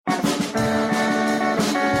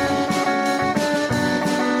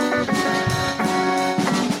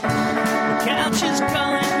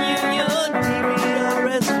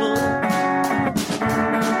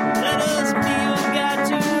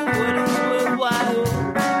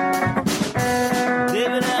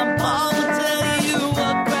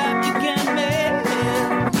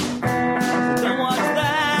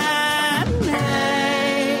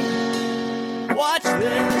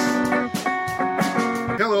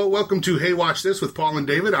So, welcome to Hey Watch This with Paul and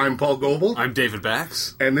David. I'm Paul Goebel. I'm David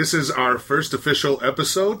Bax. And this is our first official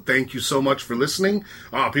episode. Thank you so much for listening.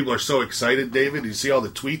 Oh, people are so excited, David. You see all the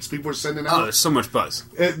tweets people are sending out? Oh, there's so much buzz.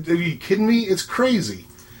 Are you kidding me? It's crazy.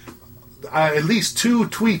 At least 2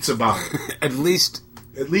 tweets about it. At least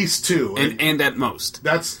 2. And at most.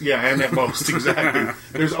 And at most, exactly.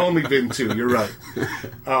 There's only been 2, you're right.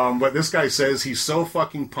 But this guy says he's so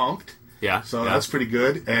fucking pumped. Yeah. So that's pretty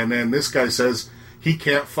good. And then this guy says he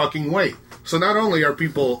can't fucking wait. So not only are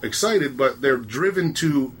people excited, but they're driven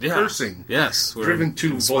to cursing. Yes. Driven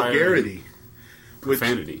to vulgarity.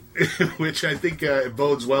 Profanity. Which I think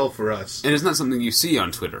bodes well for us. And it's not something you see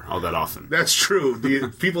on Twitter all that often. That's true.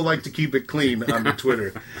 People like to keep it clean on the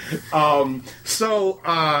Twitter.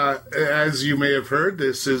 As you may have heard,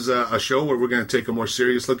 this is a show where we're going to take a more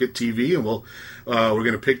serious look at TV, and we're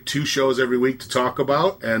going to pick 2 shows every week to talk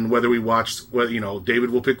about, and whether we watch,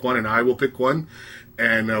 David will pick one and I will pick one,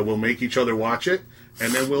 and we'll make each other watch it,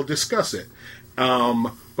 and then we'll discuss it.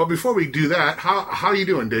 But before we do that, how are you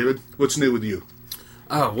doing, David? What's new with you?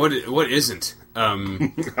 What isn't?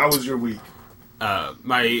 How was your week?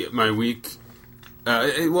 My week.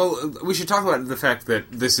 Well, we should talk about the fact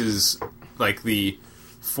that this is like the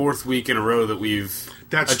 4th week in a row that we've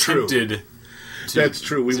attempted. That's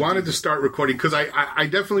true. We wanted to start recording because I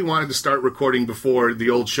definitely wanted to start recording before the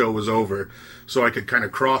old show was over, so I could kind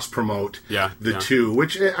of cross promote the 2,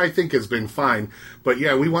 which I think has been fine. But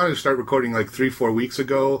yeah, we wanted to start recording like 3-4 weeks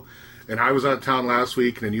ago. And I was out of town last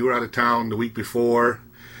week, and then you were out of town the week before.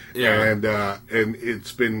 Yeah. And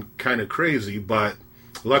it's been kind of crazy, but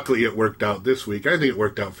luckily it worked out this week. I think it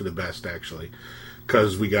worked out for the best, actually,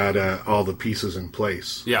 because we got all the pieces in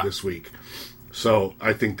place this week. So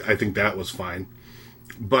I think that was fine.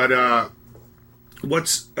 But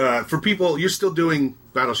what's for people? You're still doing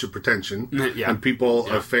Battleship Pretension, and people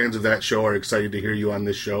fans of that show are excited to hear you on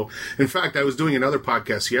this show. In fact, I was doing another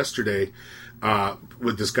podcast yesterday.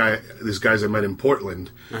 With these guys I met in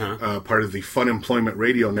Portland, part of the Fun Employment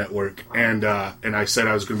Radio Network, and I said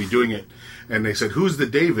I was going to be doing it, and they said, "Who's the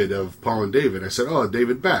David of Paul and David?" I said, "Oh,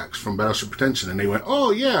 David Bax from Battleship Pretension," and they went,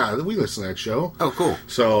 "Oh yeah, we listen to that show." Oh, cool.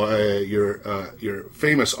 So you're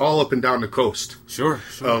famous all up and down the coast, sure.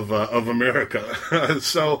 of America.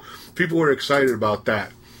 So people were excited about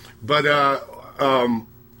that, but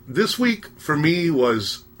this week for me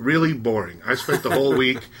was really boring. I spent the whole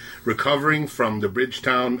week recovering from the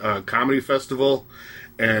Bridgetown Comedy Festival,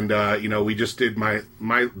 and we just did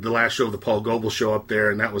the last show of the Paul Goebel Show up there,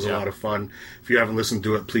 and that was a lot of fun. If you haven't listened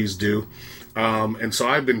to it, please do. And so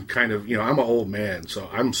I've been kind of, I'm an old man, so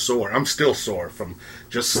I'm sore. I'm still sore from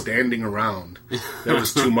just standing around. That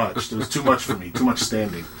was too much. It was too much for me. Too much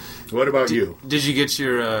standing. What about you? Did you get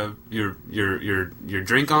your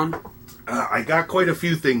drink on? I got quite a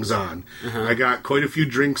few things on. I got quite a few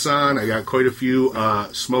drinks on. I got quite a few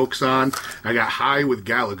smokes on. I got high with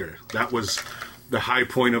Gallagher. That was the high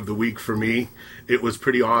point of the week for me. It was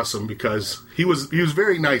pretty awesome because he was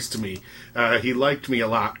very nice to me. He liked me a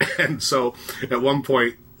lot. And so at one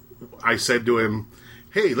point I said to him,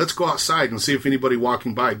 "Hey, let's go outside and see if anybody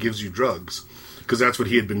walking by gives you drugs." Because that's what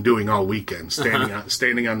he had been doing all weekend,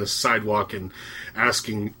 standing on the sidewalk and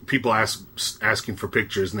asking for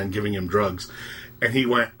pictures and then giving him drugs. And he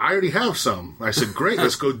went, "I already have some." I said, "Great,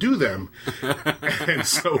 let's go do them." And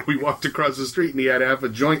so we walked across the street, and he had half a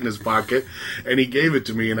joint in his pocket, and he gave it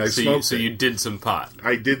to me, and I smoked it. So you did some pot.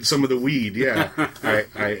 I did some of the weed, yeah.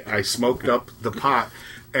 I smoked up the pot.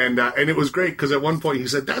 And it was great, because at one point he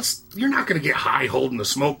said, "You're not going to get high holding the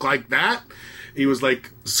smoke like that." He was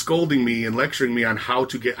like scolding me and lecturing me on how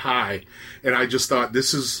to get high. And I just thought,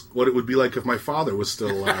 this is what it would be like if my father was still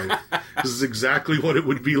alive. This is exactly what it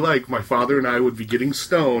would be like. My father and I would be getting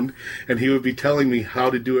stoned, and he would be telling me how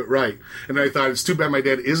to do it right. And I thought, it's too bad my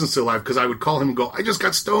dad isn't still alive, because I would call him and go, "I just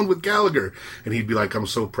got stoned with Gallagher." And he'd be like, "I'm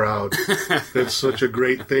so proud. That's such a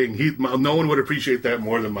great thing." No one would appreciate that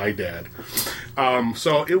more than my dad.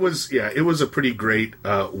 So it was a pretty great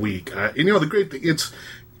week. The great thing, it's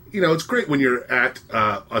great when you're at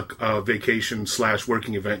a vacation /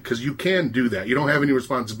 working event, because you can do that. You don't have any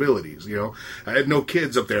responsibilities, I had no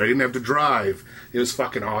kids up there. I didn't have to drive. It was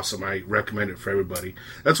fucking awesome. I recommend it for everybody.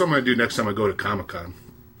 That's what I'm going to do next time I go to Comic-Con.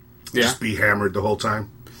 Yeah. Just be hammered the whole time.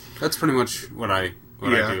 That's pretty much what I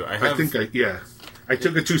do. I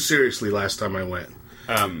took it too seriously last time I went.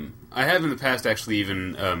 I have in the past actually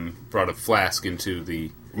even brought a flask into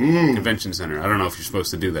the convention center. I don't know if you're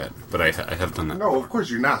supposed to do that, but I have done that. No, of course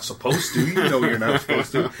you're not supposed to. You know you're not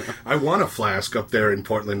supposed to. I won a flask up there in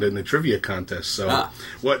Portland in the trivia contest. So,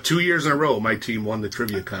 2 years in a row, my team won the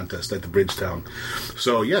trivia contest at the Bridgetown.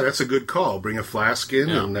 So, yeah, that's a good call. Bring a flask in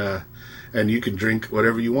and you can drink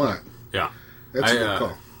whatever you want. Yeah. That's a good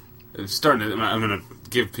call. I'm going to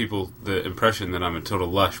give people the impression that I'm a total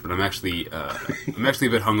lush, but I'm actually a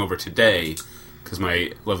bit hungover today because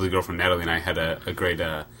my lovely girlfriend Natalie and I had a great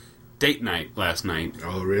date night last night.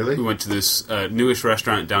 Oh, really? We went to this newish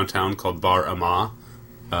restaurant downtown called Bar Ama,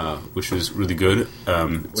 which was really good.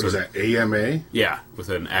 What is that? AMA? Yeah, with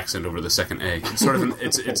an accent over the second A. It's sort of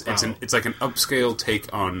it's like an upscale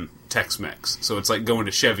take on Tex-Mex. So it's like going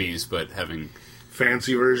to Chevy's but having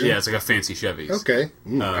fancy version. Yeah, it's like a fancy Chevy's. Okay,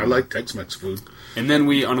 I like Tex-Mex food. And then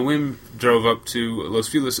we, on a whim, drove up to Los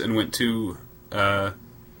Feliz and went to the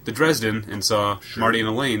Dresden and saw Marty and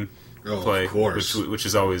Elaine play, of course, which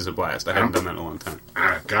is always a blast. I haven't done that in a long time.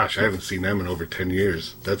 Gosh, I haven't seen them in over 10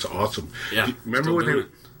 years. That's awesome. Yeah, remember when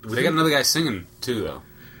they got another guy singing too, though.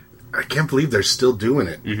 I can't believe they're still doing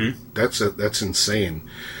it. Mm-hmm. That's insane.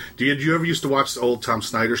 Did you ever used to watch the old Tom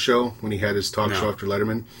Snyder show when he had his talk show after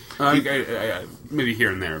Letterman? Maybe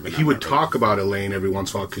here and there. But he would talk about Elaine every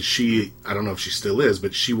once in a while because I don't know if she still is,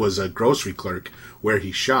 but she was a grocery clerk where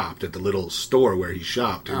he shopped, at the little store where he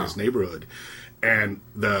shopped in his neighborhood. And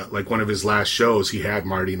one of his last shows, he had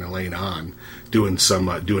Marty and Elaine on doing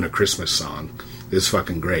a Christmas song. It's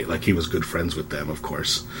fucking great. Like, he was good friends with them, of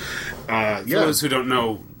course. For those who don't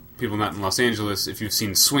know, people not in Los Angeles, if you've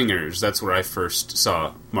seen Swingers, that's where I first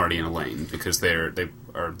saw Marty and Elaine, because they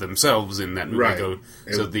are themselves in that movie. Right.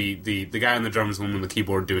 So the guy on the drums, the one on the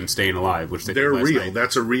keyboard doing Staying Alive, which they're real. Night.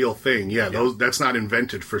 That's a real thing. Yeah, that's not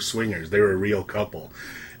invented for Swingers. They're a real couple.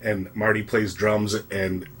 And Marty plays drums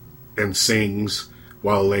and sings,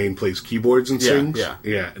 while Elaine plays keyboards and sings.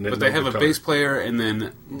 Yeah. And but they have a bass player, and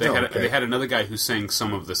then they had another guy who sang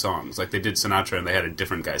some of the songs. Like, they did Sinatra, and they had a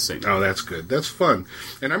different guy sing. Oh, that's good. That's fun.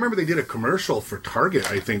 And I remember they did a commercial for Target,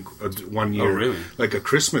 I think, one year. Oh, really? Like a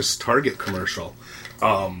Christmas Target commercial.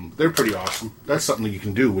 They're pretty awesome. That's something you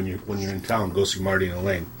can do when you're in town. Go see Marty and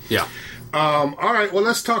Elaine. Yeah. All right, well,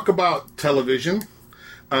 let's talk about television.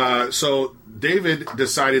 So David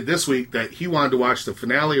decided this week that he wanted to watch the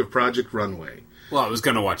finale of Project Runway. Well, I was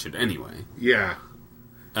going to watch it anyway. Yeah.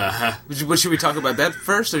 Should we talk about that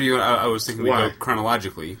first, or I was thinking we'd go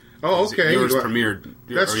chronologically. Oh, okay. Yours premiered.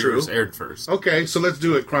 That's true. Yours aired first. Okay, so let's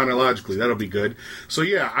do it chronologically. That'll be good. So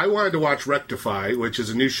yeah, I wanted to watch Rectify, which is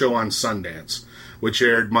a new show on Sundance, which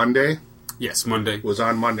aired Monday. Yes, Monday. It was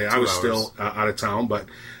on Monday. I was still out of town, but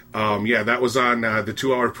that was on the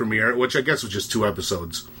 2-hour premiere, which I guess was just 2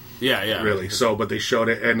 episodes. Yeah. Really. So, but they showed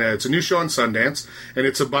it, and it's a new show on Sundance, and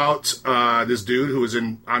it's about this dude who was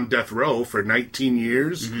on death row for 19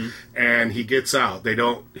 years, and he gets out.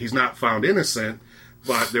 He's not found innocent,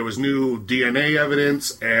 but there was new DNA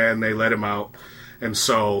evidence, and they let him out. And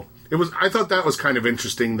so I thought that was kind of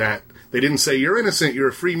interesting that they didn't say, you're innocent, you're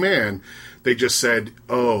a free man. They just said,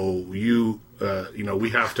 oh, we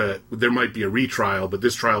have to, there might be a retrial, but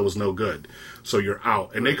this trial was no good. So you're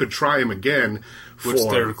out. And they could try him again. Which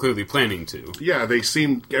they're clearly planning to. Yeah,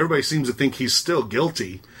 everybody seems to think he's still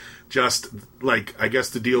guilty. Just, like, I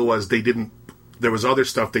guess the deal was there was other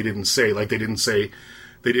stuff they didn't say. Like, they didn't say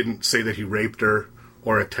that he raped her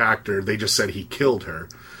or attacked her. They just said he killed her.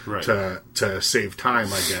 Right. To save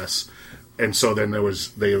time, I guess. And so then there was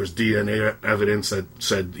DNA evidence that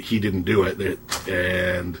said he didn't do it,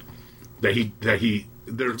 and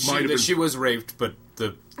that she was raped, but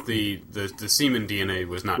the semen DNA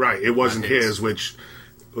was not right. It wasn't his, which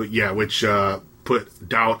put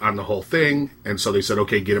doubt on the whole thing, and so they said,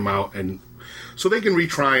 okay, get him out, and so they can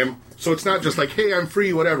retry him. So it's not just like, hey, I'm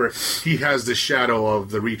free, whatever. He has this shadow of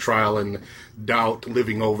the retrial and doubt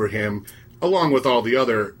living over him, along with all the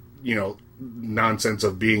other, nonsense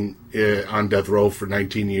of being on death row for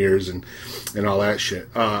 19 years and all that shit.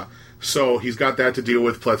 So he's got that to deal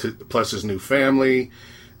with, plus his new family,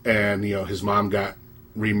 and his mom got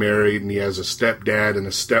remarried, and he has a stepdad and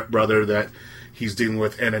a stepbrother that he's dealing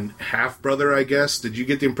with, and a half brother, I guess. Did you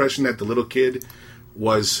get the impression that the little kid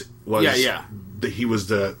was he was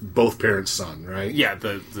the both parents' son, right? Yeah,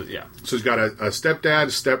 So he's got a stepdad,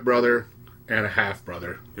 a stepbrother, and a half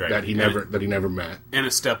brother that he never met, and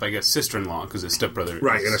a sister-in-law, because his stepbrother,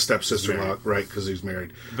 right, and a stepsister-in-law, right, because he's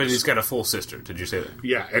married. But he's got a full sister. Did you say that?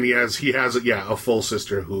 Yeah, and he has a full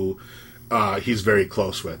sister who he's very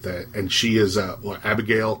close with, and she is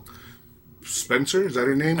Abigail Spencer. Is that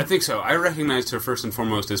her name? I think so. I recognized her first and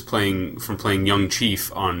foremost as playing Young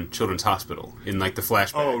Chief on Children's Hospital in the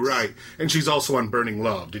flashbacks. Oh, right. And she's also on Burning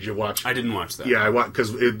Love. Did you watch? I didn't watch that. Yeah, I watched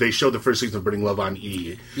because they showed the first season of Burning Love on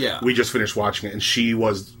E. Yeah, we just finished watching it, and she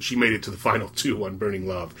made it to the final 2 on Burning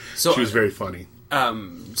Love. So she was very funny.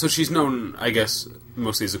 So she's known, I guess,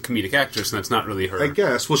 mostly as a comedic actress, and that's not really her. I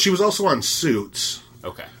guess. Well, she was also on Suits.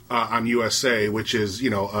 Okay. On USA, which is,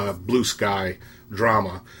 a blue sky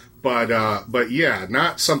drama. But yeah,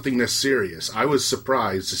 not something this serious. I was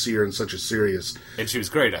surprised to see her in such a serious... And she was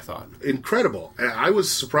great, I thought. Incredible. I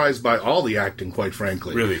was surprised by all the acting, quite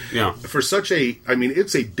frankly. Really, yeah. For such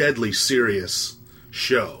it's a deadly serious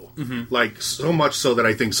show. Mm-hmm. Like, so much so that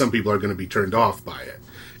I think some people are going to be turned off by it.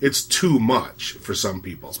 It's too much for some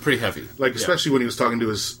people. It's pretty heavy. Like, especially when he was talking to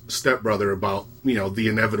his stepbrother about, the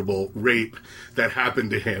inevitable rape that happened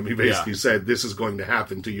to him. He basically said, this is going to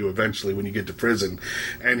happen to you eventually when you get to prison.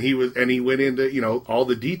 And he went into, all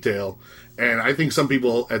the detail. And I think some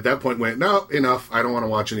people at that point went, no, enough. I don't want to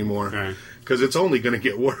watch anymore. Because it's only going to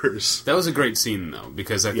get worse. That was a great scene, though,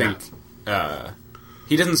 because I think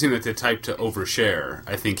he doesn't seem like the type to overshare.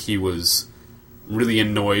 I think he was really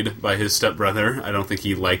annoyed by his stepbrother. I don't think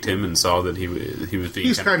he liked him and saw that he was being.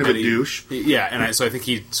 He's kind of a douche. Yeah, and so I think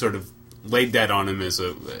he sort of laid that on him as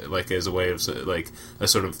a way of a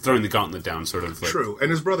sort of throwing the gauntlet down, sort of. True,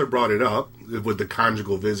 and his brother brought it up with the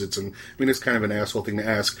conjugal visits, and it's kind of an asshole thing to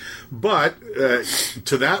ask, but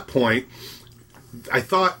to that point, I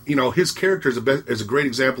thought, his character is a great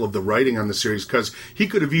example of the writing on the series, because he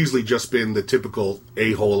could have easily just been the typical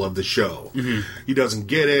a-hole of the show. Mm-hmm. He doesn't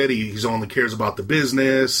get it. He only cares about the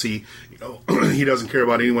business. He doesn't care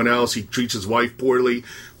about anyone else. He treats his wife poorly,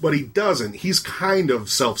 but he doesn't. He's kind of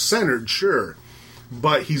self-centered, sure,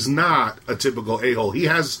 but he's not a typical a-hole. He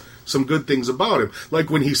has some good things about him, like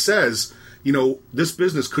when he says, this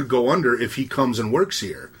business could go under if he comes and works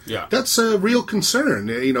here. Yeah. That's a real concern.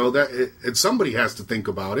 Somebody has to think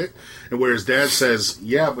about it. And where his dad says,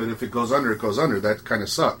 yeah, but if it goes under, it goes under. That kind of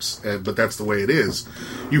sucks. But that's the way it is.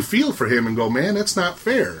 You feel for him and go, man, that's not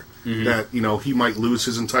fair. Mm-hmm. That, he might lose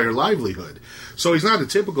his entire livelihood. So he's not a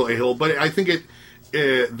typical a-hole, but I think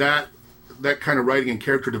that kind of writing and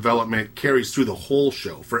character development carries through the whole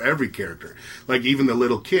show for every character. Like even the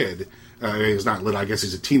little kid. He's not little. I guess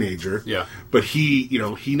he's a teenager. Yeah. But he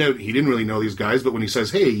didn't really know these guys. But when he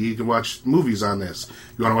says, "Hey, you can watch movies on this.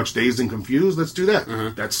 You want to watch Dazed and Confused? Let's do that."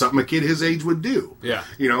 Uh-huh. That's something a kid his age would do. Yeah.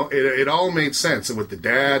 It all made sense. And with the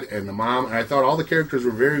dad and the mom, and I thought all the characters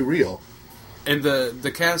were very real. And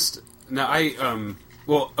the cast. Now I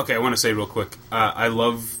want to say real quick. I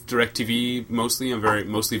love DirecTV mostly. I'm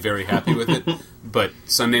mostly very happy with it. But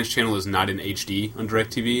Sundance Channel is not in HD on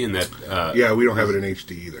DirecTV, and that... we don't have it in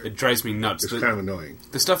HD either. It drives me nuts. It's kind of annoying.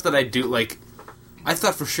 The stuff that I do, I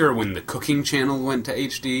thought for sure when the cooking channel went to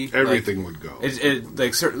HD... Everything would go. But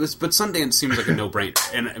Sundance seems like a no-brainer.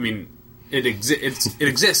 And, it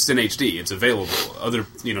exists in HD. It's available. Other,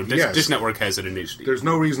 Dish Network has it in HD. There's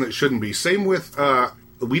no reason it shouldn't be. Same with...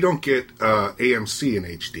 we don't get AMC in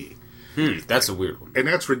HD. That's a weird one. And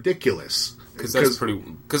that's ridiculous. Because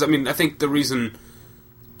I think the reason,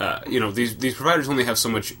 these providers only have so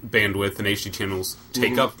much bandwidth, and HD channels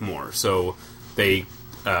take up more. So they,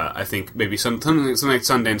 I think maybe something like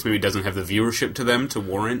Sundance maybe doesn't have the viewership to them to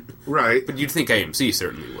warrant. Right. But you'd think AMC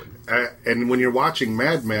certainly would. And when you're watching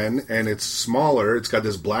Mad Men and it's smaller, it's got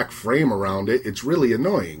this black frame around it. It's really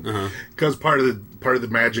annoying because part of the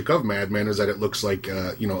magic of Mad Men is that it looks like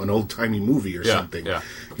an old timey movie or something. Yeah.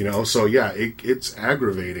 So it's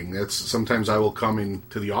aggravating. That's sometimes I will come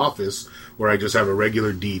into the office where I just have a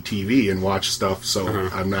regular DTV and watch stuff, so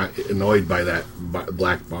I'm not annoyed by that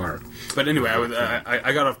black bar. But anyway,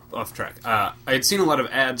 I got off track. I had seen a lot of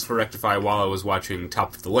ads for Rectify while I was watching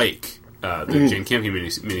Top of the Lake. The Jane Campion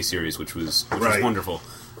miniseries, which was wonderful.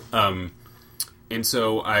 And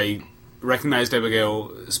so I recognized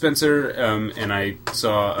Abigail Spencer, and I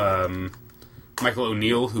saw Michael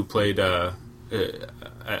O'Neill, who played,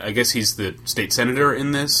 I guess he's the state senator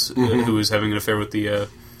in this, who was having an affair with the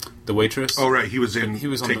waitress. Oh, right. He was on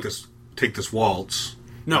Take This Waltz.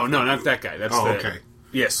 No, not that guy. That's okay.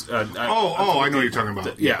 Yes. I know what you're talking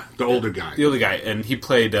about. The older guy. The older guy. And he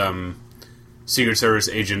played... Secret Service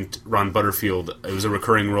agent Ron Butterfield. It was a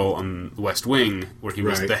recurring role on West Wing, where he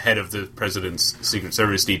was the head of the president's Secret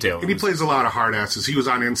Service detail. And he plays a lot of hard asses. He was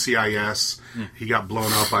on NCIS. He got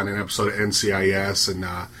blown up on an episode of NCIS,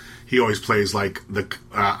 and he always plays like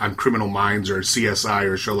on Criminal Minds or CSI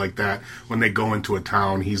or a show like that. When they go into a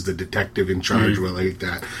town, he's the detective in charge, like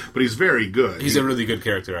that. But he's very good. He's a really good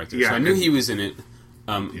character actor. Yeah, so I knew he was in it.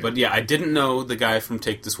 But I didn't know the guy from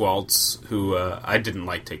Take This Waltz, who I didn't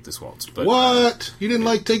like Take This Waltz. But what? You didn't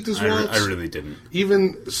like Take This Waltz? I really didn't.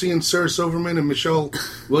 Even seeing Sarah Silverman and Michelle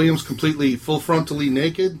Williams completely full frontally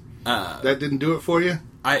naked, that didn't do it for you?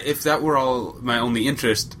 If that were all my only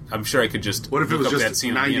interest, I'm sure I could just. What if it was just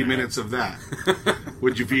 90 minutes of that?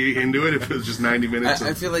 Would you be into it if it was just 90 minutes?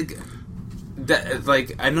 I feel like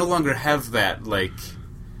that. I no longer have that.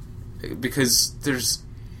 Because there's.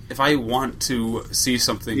 if I want to see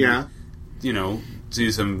something,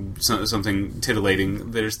 see something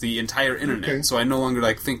titillating, there's the entire internet. Okay. So I no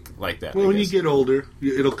longer think like that. Well, when you get older,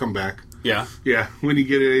 it'll come back. Yeah, yeah. When you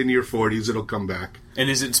get in your 40s, it'll come back. And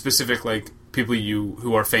is it specific people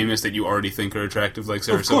who are famous that you already think are attractive, like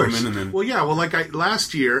Sarah Silverman? And then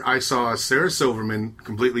last year I saw Sarah Silverman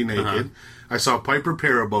completely naked. Uh-huh. I saw Piper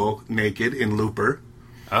Perabo naked in Looper.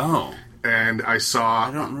 Oh. And I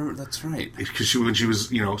don't remember. That's right. Because when she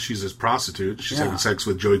was, she's a prostitute. She's having sex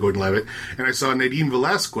with Joey Gordon-Levitt. And I saw Nadine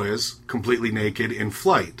Velasquez completely naked in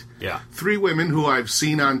Flight. Yeah. 3 women who I've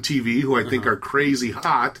seen on TV who I think are crazy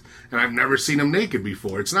hot, and I've never seen them naked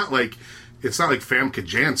before. It's not like Famke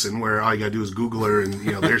Janssen, where all you gotta do is Google her and,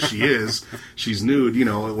 there she is. She's nude,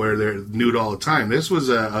 where they're nude all the time. This was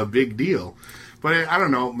a big deal. But I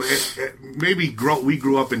don't know. Maybe we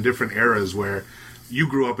grew up in different eras where you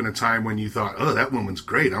grew up in a time when you thought, oh, that woman's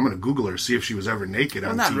great. I'm going to Google her, see if she was ever naked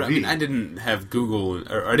on TV. I mean, I didn't have Google,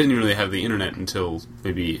 or I didn't really have the internet until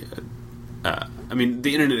maybe...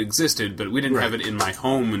 the internet existed, but we didn't have it in my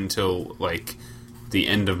home until, the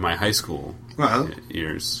end of my high school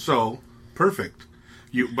years. So, perfect.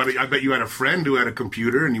 But I bet you had a friend who had a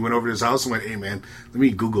computer, and you went over to his house and went, "Hey, man, let me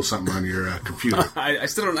Google something on your computer." I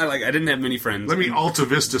still don't. I didn't have many friends. Let me Alta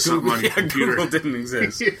Vista something on your computer. Google didn't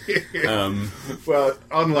exist. Well,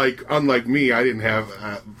 unlike me, I didn't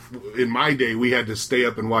have. In my day, we had to stay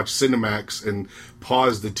up and watch Cinemax and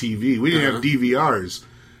pause the TV. We didn't have DVRs.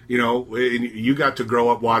 You got to grow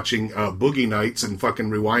up watching Boogie Nights and fucking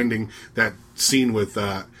rewinding that scene with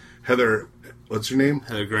Heather. What's her name?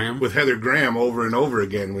 Heather Graham. With Heather Graham over and over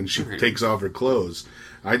again when she takes off her clothes.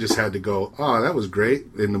 I just had to go, oh, that was great,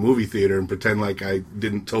 in the movie theater and pretend like I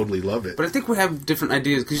didn't totally love it. But I think we have different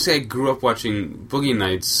ideas. Because you say I grew up watching Boogie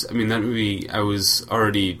Nights. I mean, that movie, I was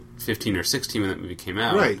already 15 or 16 when that movie came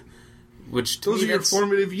out. Right. Which Those are your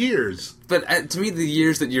formative years. But to me, the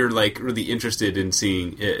years that you're, really interested in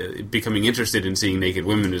seeing, becoming interested in seeing naked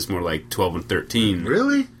women is more like 12 and 13.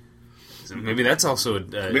 Really? Maybe that's also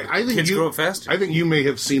kids grow up faster. I think you may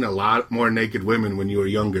have seen a lot more naked women when you were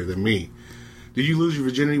younger than me. Did you lose your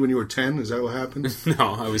virginity when you were 10? Is that what happened?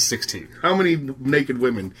 No, I was 16. How many naked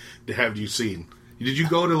women have you seen? Did you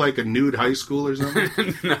go to a nude high school or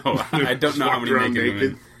something? No, I don't know how many naked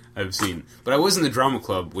women I've seen. But I was in the drama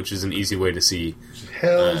club, which is an easy way to see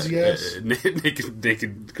Hells yes.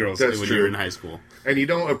 naked girls That's when true. you're in high school. And you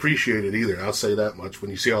don't appreciate it either, I'll say that much.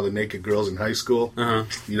 When you see all the naked girls in high school,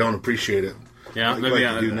 you don't appreciate it. Yeah, like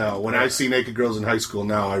you do now. When I see naked girls in high school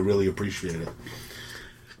now, I really appreciate it.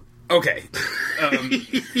 Okay.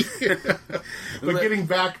 But getting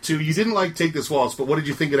back to, you didn't like Take This Waltz, but what did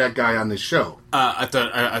you think of that guy on this show? I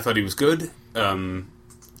thought he was good.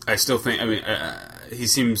 I still think,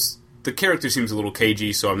 the character seems a little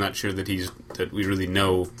cagey, so I'm not sure that we really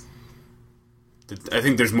know. I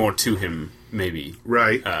think there's more to him, maybe.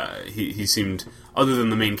 Right. He seemed, other than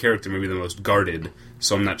the main character, maybe the most guarded,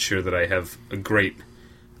 so I'm not sure that I have a great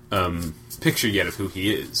picture yet of who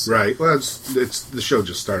he is. Right. Well, it's the show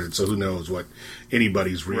just started, so who knows what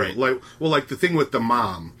anybody's real. Right. Like the thing with the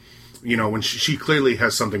mom, when she clearly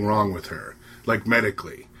has something wrong with her,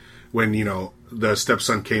 medically. When, the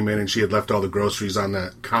stepson came in and she had left all the groceries on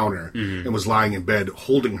the counter and was lying in bed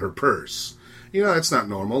holding her purse. That's not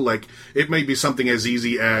normal. It may be something as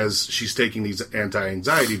easy as she's taking these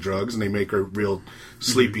anti-anxiety drugs and they make her real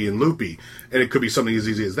sleepy and loopy. And it could be something as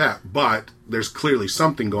easy as that. But there's clearly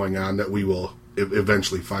something going on that we will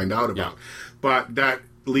eventually find out about. Yeah. But that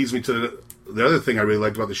leads me to the other thing I really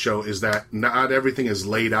liked about the show is that not everything is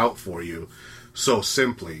laid out for you so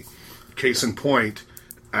simply. Case in point,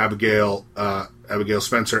 Abigail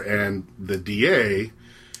Spencer and the DA,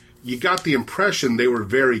 you got the impression they were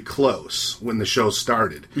very close when the show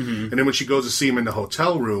started. Mm-hmm. And then when she goes to see him in the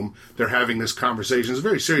hotel room, they're having this conversation. It's a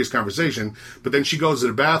very serious conversation. But then she goes to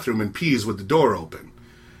the bathroom and pees with the door open.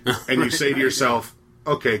 And you say to yourself,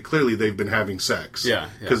 okay, clearly they've been having sex. Yeah.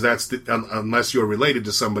 Because that's unless you're related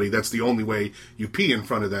to somebody, that's the only way you pee in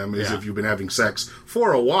front of them is if you've been having sex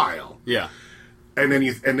for a while. Yeah. And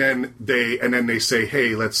then they say,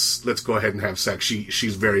 hey, let's go ahead and have sex.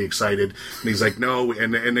 She's very excited, and he's like, no,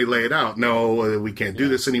 and they lay it out. No, we can't do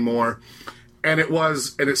this anymore. And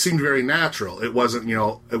it seemed very natural. It wasn't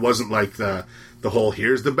like the whole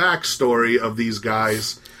here's the backstory of these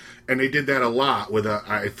guys. And they did that a lot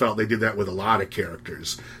I felt they did that with a lot of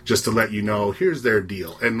characters, just to let you know here's their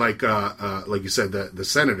deal. And like you said, the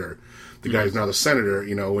senator, the guy who's now the senator,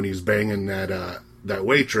 when he's banging that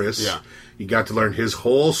waitress. Yeah. You got to learn his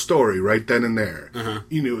whole story right then and there. Uh-huh.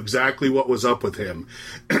 You knew exactly what was up with him.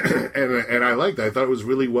 and I liked that. I thought it was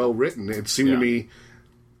really well written. It seemed to me,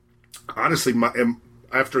 honestly,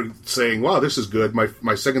 after saying, wow, this is good,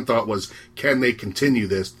 my second thought was, can they continue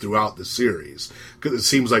this throughout the series? Because it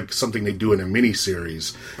seems like something they do in a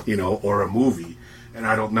miniseries, or a movie. And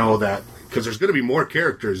I don't know that, because there's going to be more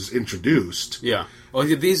characters introduced. Yeah. Well,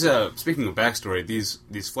 these, speaking of backstory, these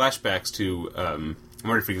flashbacks to, I'm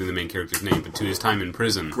already forgetting the main character's name, but to his time in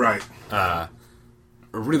prison. Right. Are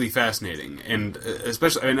really fascinating. And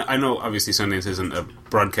especially, I know obviously Sundance isn't a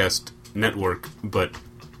broadcast network, but,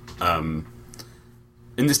 and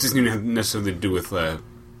this doesn't even have necessarily to do with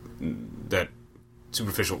that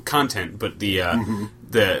superficial content, but the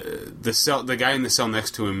guy in the cell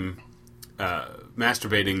next to him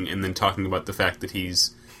masturbating and then talking about the fact that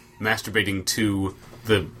he's masturbating to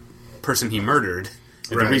the person he murdered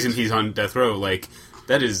and the reason he's on death row, like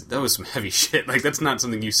that was some heavy shit. Like that's not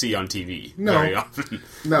something you see on TV very often.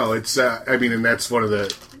 No, it's and that's one of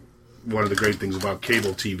the great things about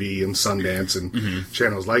cable TV and Sundance and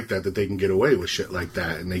channels like that they can get away with shit like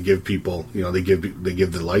that, and they give people, they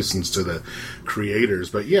give the license to the creators.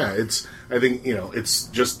 But yeah, I think it's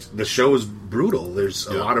just the show is brutal. There's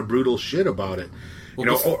a lot of brutal shit about it,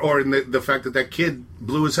 or in the fact that kid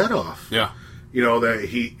blew his head off. Yeah,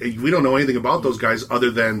 that we don't know anything about those guys other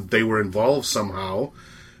than they were involved somehow.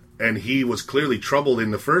 And he was clearly troubled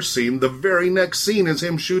in the first scene. The very next scene is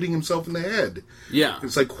him shooting himself in the head. Yeah.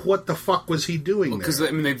 It's like, what the fuck was he doing there? Because,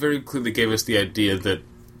 they very clearly gave us the idea that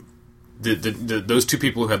those two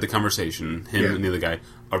people who had the conversation, him and the other guy,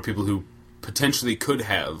 are people who potentially could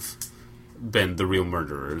have been the real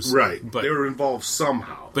murderers. Right. But they were involved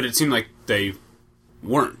somehow. But it seemed like they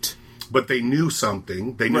weren't. But they knew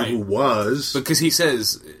something. They knew who was. Because he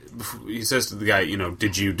says to the guy,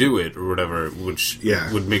 did you do it or whatever, which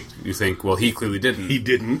would make you think, well, he clearly didn't. He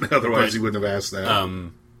didn't. Otherwise, he wouldn't have asked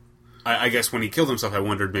that. I guess when he killed himself, I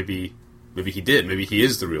wondered maybe he did. Maybe he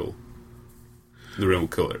is the real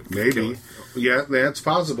killer. Maybe. Yeah, that's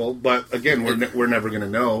possible. But again, we're never going to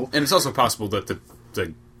know. And it's also possible that the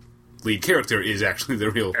lead character is actually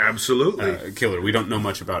the real killer. We don't know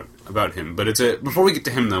much about him. But before we get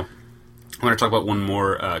to him, though, I want to talk about one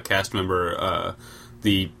more cast member.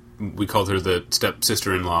 We called her the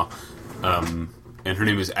step-sister-in-law, and her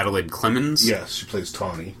name is Adelaide Clemens. Yes, she plays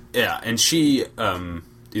Tawny. Yeah, and she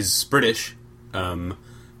is British, and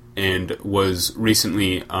was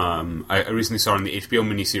recently... I recently saw her in the HBO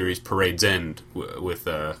miniseries Parade's End with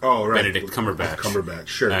Benedict Cumberbatch. Cumberbatch,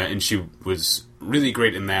 sure. And she was really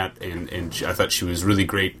great in that, and I thought she was really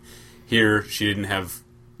great here. She didn't have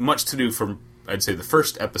much to do for, I'd say, the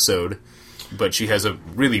first episode, but she has a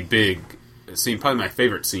really big scene, probably my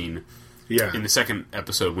favorite scene, in the second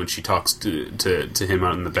episode when she talks to him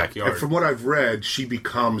out in the backyard. And from what I've read, she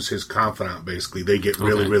becomes his confidant, basically. They get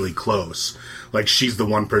really, really close. Like, she's the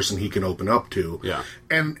one person he can open up to. Yeah.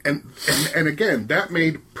 And again, that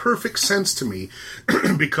made perfect sense to me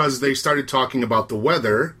because they started talking about the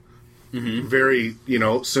weather. Very,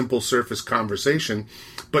 simple surface conversation.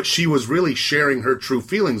 But she was really sharing her true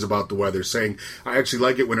feelings about the weather, saying, I actually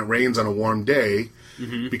like it when it rains on a warm day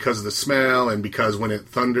because of the smell, and because when it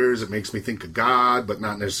thunders, it makes me think of God, but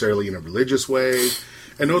not necessarily in a religious way.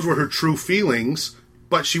 And those were her true feelings,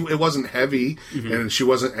 but it wasn't heavy, and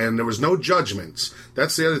and there was no judgments.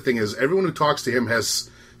 That's the other thing, is everyone who talks to him has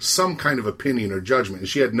some kind of opinion or judgment, and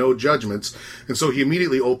she had no judgments, and so he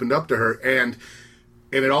immediately opened up to her, and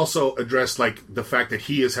it also addressed, like, the fact that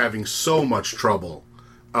he is having so much trouble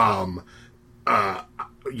acclimating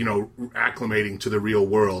to the real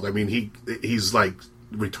world. I mean, he's like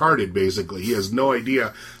retarded, basically. He has no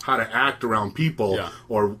idea how to act around people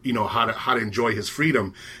or, how to enjoy his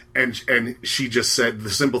freedom. And she just said the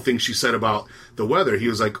simple thing she said about the weather. He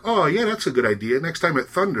was like, oh, yeah, that's a good idea. Next time it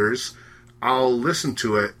thunders, I'll listen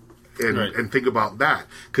to it and think about that.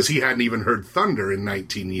 Because he hadn't even heard thunder in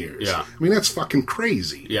 19 years. Yeah. I mean, that's fucking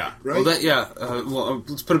crazy. Yeah. Right? Well,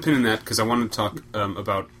 let's put a pin in that, because I want to talk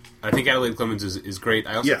about... I think Adelaide Clemens is great.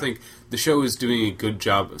 I also think the show is doing a good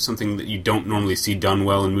job of something that you don't normally see done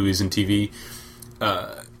well in movies and TV.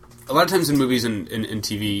 A lot of times in movies and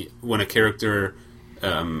TV, when a character,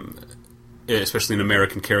 especially an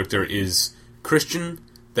American character, is Christian,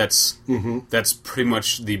 that's pretty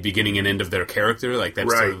much the beginning and end of their character. Like,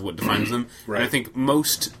 that's sort of what defines them. Right. And I think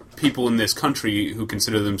most people in this country who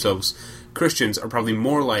consider themselves Christians are probably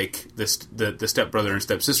more like the stepbrother and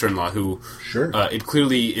stepsister-in-law who it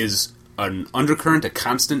clearly is an undercurrent, a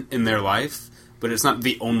constant in their life, but it's not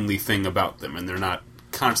the only thing about them, and they're not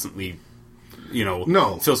constantly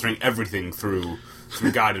filtering everything through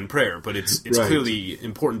God and prayer, but it's clearly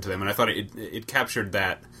important to them, and I thought it captured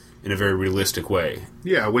that in a very realistic way.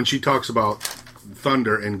 Yeah, when she talks about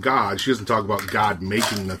thunder and God. She doesn't talk about God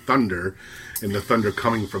making the thunder and the thunder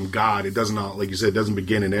coming from God. It doesn't, like you said, it doesn't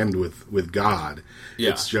begin and end with God.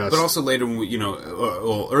 Yeah, it's just. But also later,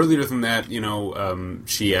 earlier than that,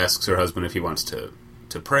 she asks her husband if he wants to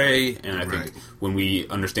pray, and I think when we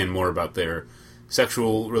understand more about their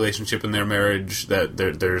sexual relationship in their marriage, that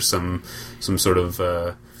there's some sort of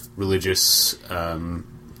religious,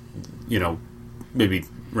 maybe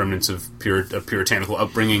remnants of a puritanical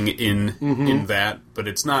upbringing in that, but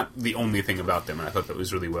it's not the only thing about them, and I thought that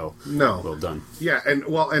was really well done. Yeah, and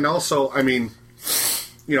also, I mean,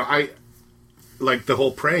 I like the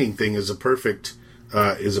whole praying thing is a perfect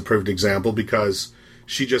example, because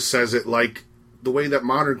she just says it like the way that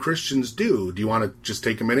modern Christians do. Do you want to just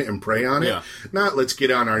take a minute and pray on it? Yeah. Not let's get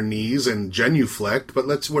on our knees and genuflect, but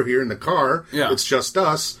we're here in the car. Yeah. It's just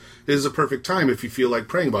us. It is a perfect time if you feel like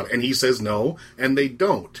praying about it. And he says no, and they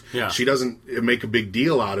don't. Yeah. She doesn't make a big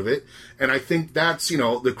deal out of it. And I think that's,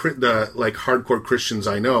 the like hardcore Christians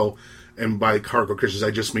I know, and by hardcore Christians I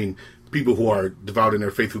just mean people who are devout in their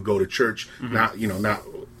faith, who go to church, not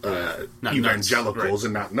evangelicals,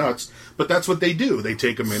 and not nuts, but that's what they do. They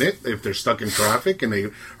take a minute if they're stuck in traffic and they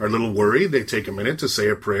are a little worried. They take a minute to say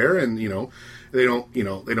a prayer, and they don't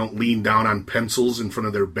lean down on pencils in front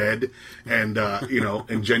of their bed and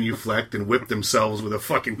and genuflect and whip themselves with a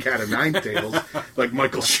fucking cat of nine tails like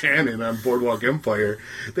Michael Shannon on Boardwalk Empire.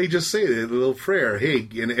 They just say a little prayer, hey,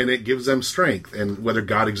 and it gives them strength. And whether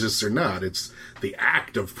God exists or not, it's the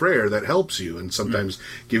act of prayer that helps you and sometimes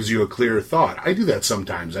gives you a clearer thought. I do that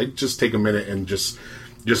sometimes. I just take a minute and just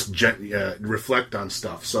reflect on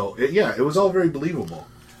stuff. So it was all very believable.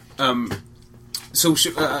 So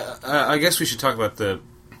I guess we should talk about the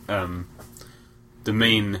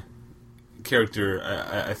main character.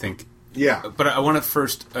 I think. Yeah. But I want to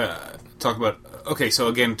first talk about. Okay, so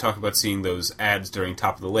again, talk about seeing those ads during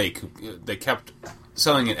Top of the Lake. They kept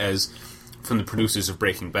selling it as from the producers of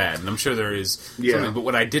Breaking Bad, and I'm sure there is something. But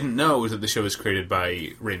what I didn't know is that the show is created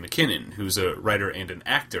by Ray McKinnon, who's a writer and an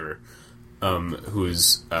actor, who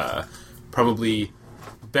is probably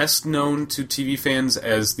best known to TV fans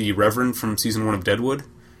as the Reverend from season 1 of Deadwood.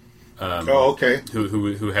 Okay.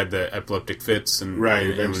 Who had the epileptic fits and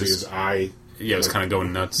eventually his eye. Yeah, it was kind of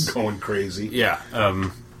going nuts, going crazy. Yeah.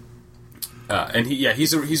 And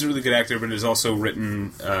he's a really good actor, but has also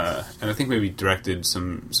written and I think maybe directed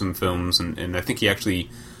some films, and I think he actually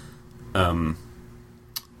I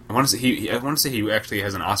want to say he actually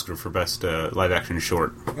has an Oscar for best live action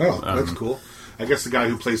short. Oh, that's cool. I guess the guy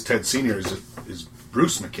who plays Ted Sr. is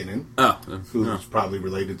Bruce McKinnon. Who's probably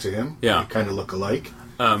related to him. Yeah, they kind of look alike.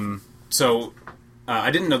 So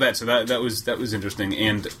I didn't know that. So that was interesting,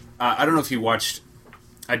 and I don't know if you watched.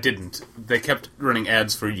 I didn't. They kept running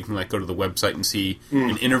ads for you can go to the website and see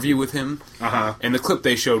an interview with him. And the clip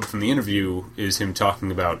they showed from the interview is him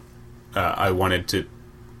talking about I wanted to,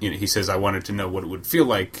 he says I wanted to know what it would feel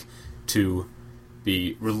like to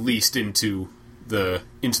be released into the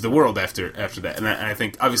world after that. And I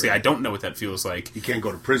think obviously I don't know what that feels like. You can't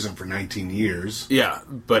go to prison for 19 years. Yeah,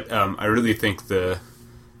 but I really think the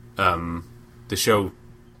show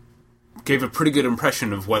gave a pretty good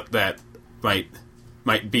impression of what that might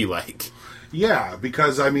be like. Yeah,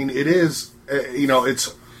 because I mean, it is.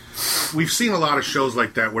 It's. We've seen a lot of shows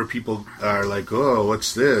like that where people are like, "Oh,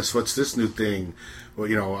 what's this? What's this new thing?"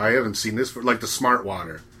 Well, I haven't seen this for, like the Smart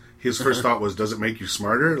Water. His first thought was, "Does it make you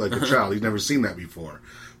smarter?" Like a child, he's never seen that before.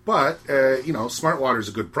 But Smart Water is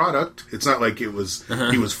a good product. It's not like it was.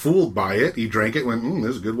 He was fooled by it. He drank it, went,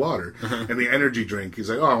 "This is good water." And the energy drink, he's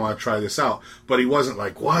like, "Oh, I want to try this out." But he wasn't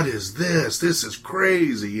like, "What is this? This is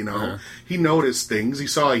crazy." He noticed things. He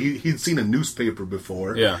saw. He'd seen a newspaper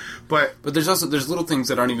before. Yeah. But there's little things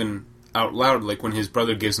that aren't even out loud. Like when his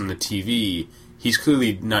brother gives him the TV, he's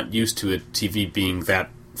clearly not used to a TV being that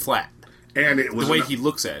flat. And it was the way he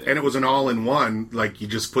looks at it. And it was an all-in-one, like you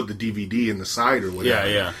just put the DVD in the side or whatever.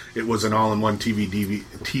 Yeah. It was an all-in-one TV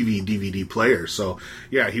DVD player. So,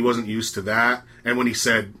 yeah, he wasn't used to that. And when he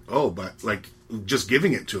said, just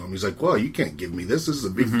giving it to him, he's like, well, you can't give me this. This is a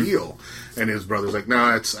big deal. And his brother's like,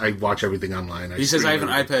 no, I watch everything online. He says, I have an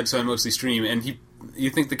iPad, so I mostly stream. And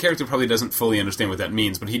you think the character probably doesn't fully understand what that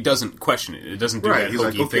means, but he doesn't question it. It doesn't do that He's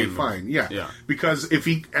like, okay, thing. Fine. Yeah. Because if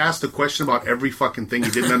he asked a question about every fucking thing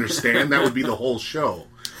he didn't understand, that would be the whole show.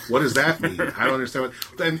 What does that mean? I don't understand.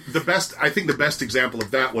 Then I think the best example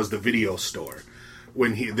of that was the video store.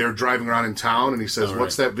 When they're driving around in town, and he says,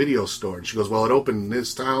 "What's that video store?" And she goes, "Well, it opened in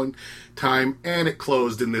this time, and it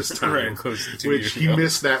closed in this time." Right, it closed 2 which years he ago.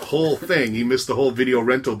 missed that whole thing. He missed the whole video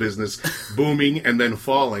rental business booming and then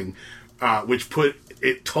falling, which put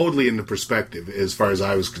it totally into perspective as far as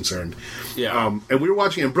I was concerned. Yeah. And we were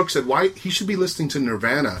watching, and Brooke said, why he should be listening to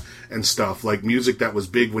Nirvana and stuff, like music that was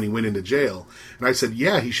big when he went into jail. And I said,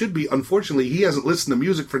 yeah, he should be. Unfortunately, he hasn't listened to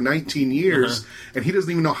music for 19 years, and he doesn't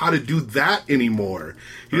even know how to do that anymore.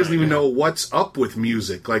 He doesn't even know what's up with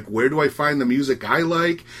music. Like, where do I find the music I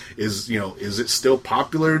like? Is it still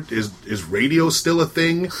popular? Is radio still a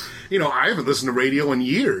thing? I haven't listened to radio in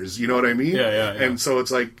years, you know what I mean? Yeah. And so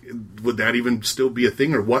it's like, would that even still be a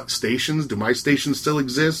thing? Or what stations? Do my stations still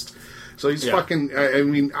exist? So he's fucking... I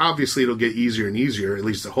mean, obviously it'll get easier and easier, at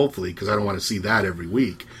least hopefully, because I don't want to see that every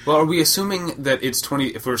week. Well, are we assuming that it's 20...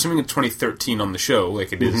 If we're assuming it's 2013 on the show,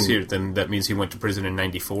 like it is here, then that means he went to prison in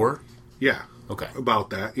 94? Yeah. Okay.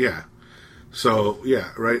 About that, yeah. So,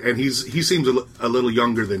 yeah, right? And he seems a little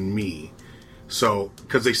younger than me. So,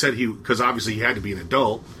 because they said because obviously he had to be an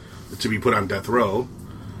adult to be put on death row.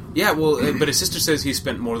 Yeah, well, but his sister says he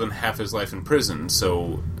spent more than half his life in prison,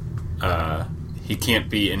 so he can't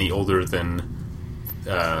be any older than,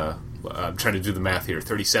 I'm trying to do the math here,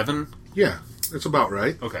 37? Yeah, that's about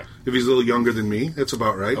right. Okay. If he's a little younger than me, that's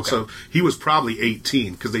about right. Okay. So he was probably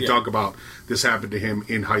 18, because they talk about this happened to him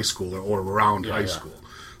in high school or around high school.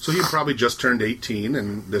 So he probably just turned 18,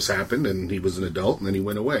 and this happened, and he was an adult, and then he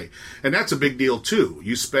went away. And that's a big deal, too.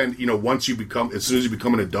 You spend, as soon as you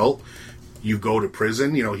become an adult, you go to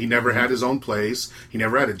prison. He never had his own place. He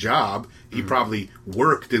never had a job. He probably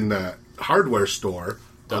worked in the hardware store,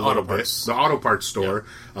 the auto parts store,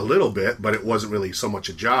 a little bit, but it wasn't really so much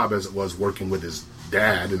a job as it was working with his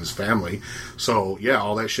dad and his family. So,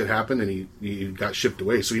 all that shit happened, and he got shipped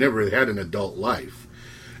away. So he never really had an adult life.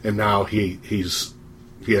 And now he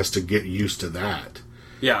has to get used to that.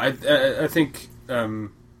 Yeah, I think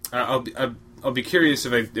I'll be curious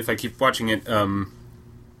if I keep watching it.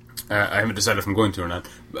 I haven't decided if I'm going to or not.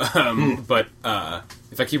 But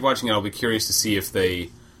if I keep watching it, I'll be curious to see if the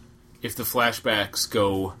flashbacks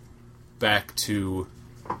go back to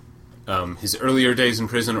his earlier days in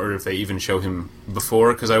prison, or if they even show him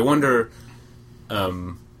before. Because I wonder,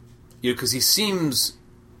 because he seems,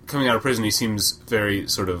 coming out of prison, he seems very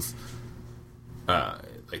sort of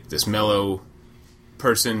like this mellow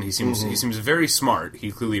person. He seems very smart.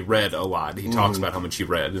 He clearly read a lot. He talks about how much he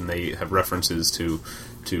read, and they have references to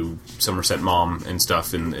Somerset Maugham and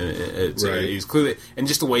stuff. And he's clearly, and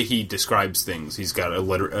just the way he describes things, he's got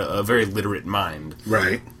a very literate mind.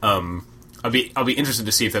 Right. I'll be interested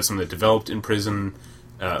to see if that's something that developed in prison,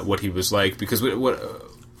 what he was like, because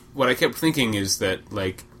what I kept thinking is that,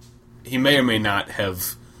 like, he may or may not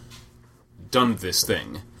have done this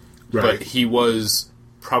thing, but he was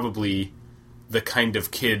probably the kind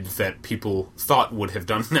of kid that people thought would have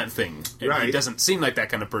done that thing. And he doesn't seem like that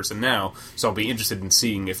kind of person now, so I'll be interested in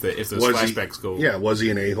seeing if those flashbacks go... Yeah, was he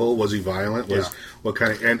an a-hole? Was he violent? What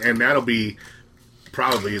kind of... And that'll be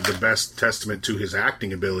probably the best testament to his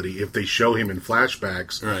acting ability. If they show him in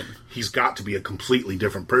flashbacks, he's got to be a completely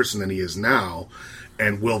different person than he is now.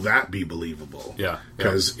 And will that be believable?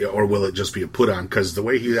 Or will it just be a put-on? Because the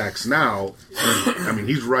way he acts now,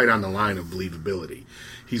 he's right on the line of believability.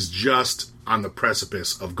 He's just on the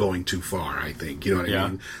precipice of going too far, I think. You know what I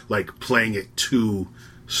mean? Like, playing it too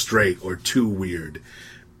straight or too weird.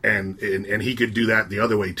 And he could do that the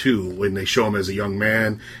other way, too. When they show him as a young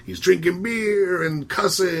man, he's drinking beer and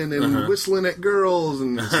cussing and whistling at girls.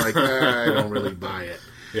 And it's like, I don't really buy it.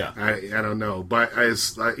 Yeah, I don't know, but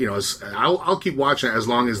I'll keep watching it as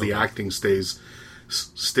long as the acting stays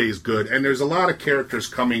good. And there's a lot of characters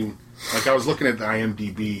coming. Like, I was looking at the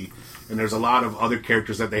IMDb, and there's a lot of other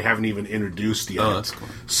characters that they haven't even introduced yet. Oh, that's cool.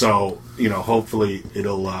 So hopefully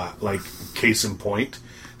it'll like, case in point,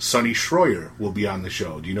 Sonny Schroyer will be on the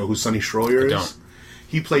show. Do you know who Sonny Schroyer is? Don't.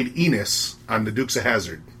 He played Enos on the Dukes of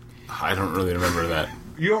Hazzard. I don't really remember that.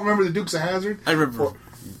 You don't remember the Dukes of Hazzard? I remember.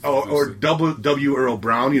 Or W. Earl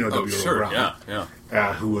Brown, W. Earl Brown.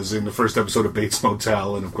 Yeah. Who was in the first episode of Bates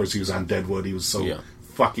Motel, and of course he was on Deadwood. He was so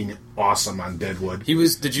fucking awesome on Deadwood.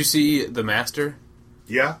 Did you see The Master?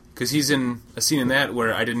 Yeah. Because he's in a scene in that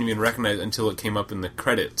where I didn't even recognize until it came up in the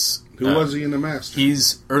credits. Who was he in The Master?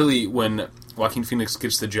 He's early when Joaquin Phoenix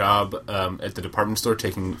gets the job at the department store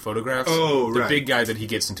taking photographs. Oh, the big guy that he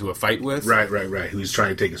gets into a fight with. Right. Who he's trying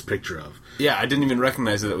to take his picture of. Yeah, I didn't even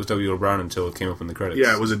recognize that it was W. Earl Brown until it came up in the credits.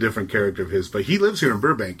 Yeah, it was a different character of his. But he lives here in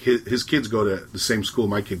Burbank. His kids go to the same school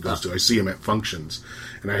my kid goes to. I see him at functions.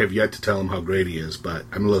 And I have yet to tell him how great he is, but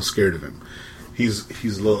I'm a little scared of him. He's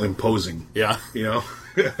a little imposing. Yeah.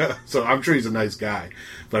 So I'm sure he's a nice guy.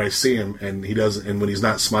 But I see him, and he doesn't. And when he's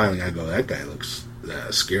not smiling, I go, that guy looks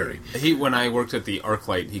scary. When I worked at the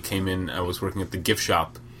ArcLight, he came in. I was working at the gift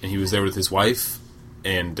shop, and he was there with his wife.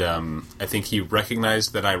 and I think he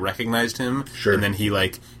recognized that I recognized him. Sure. And then he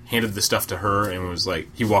handed the stuff to her and was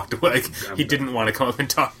he walked away. He didn't want to come up and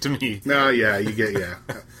talk to me. No, yeah,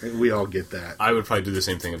 we all get that. I would probably do the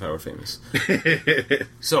same thing if I were famous.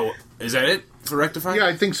 So, is that it for Rectify? Yeah,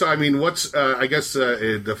 I think so. I mean, I guess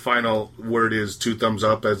the final word is 2 thumbs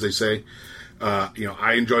up, as they say.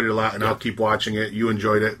 I enjoyed it a lot, and I'll keep watching it. You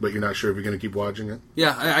enjoyed it, but you're not sure if you're going to keep watching it?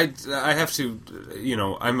 Yeah, I have to,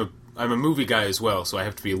 I'm a movie guy as well, so I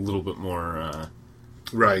have to be a little bit more...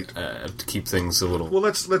 right. To keep things a little... Well,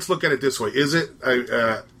 let's look at it this way. Is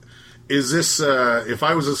this... if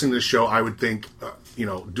I was listening to this show, I would think,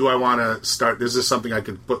 do I want to start... Is this something I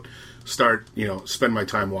could spend my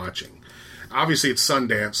time watching? Obviously, it's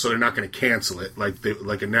Sundance, so they're not going to cancel it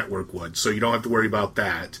like a network would, so you don't have to worry about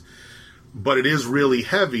that. But it is really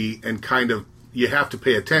heavy and kind of, you have to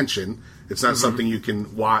pay attention. It's not something you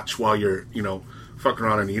can watch while you're, fucking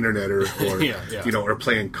around on the internet or or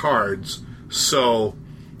playing cards. So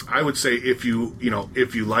I would say if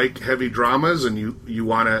you like heavy dramas and you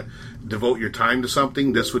want to devote your time to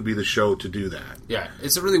something, this would be the show to do that. Yeah,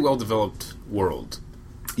 it's a really well-developed world.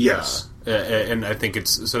 Yes. And I think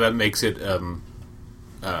so that makes it an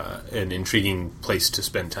intriguing place to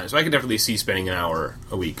spend time. So I could definitely see spending an hour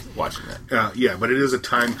a week watching that. Yeah, but it is a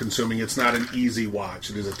time-consuming... It's not an easy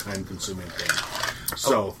watch. It is a time-consuming thing.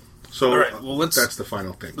 So all right, well, that's the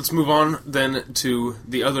final thing. Let's move on then to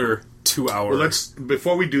the other 2 hours. Well,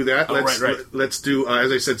 before we do that, let's do, as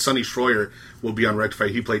I said, Sonny Schroyer will be on Rectify.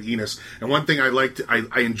 He played Enos. And one thing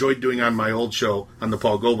I enjoyed doing on my old show, on the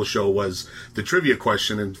Paul Goebel show, was the trivia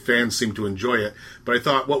question, and fans seemed to enjoy it. But I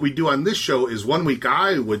thought what we do on this show is 1 week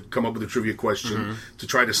I would come up with a trivia question to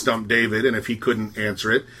try to stump David, and if he couldn't answer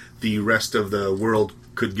it, the rest of the world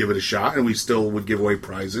could give it a shot, and we still would give away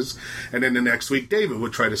prizes. And then the next week, David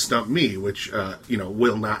would try to stump me, which,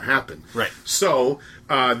 will not happen. Right. So,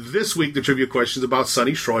 this week, the trivia question is about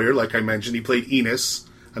Sonny Schroyer. Like I mentioned, he played Enos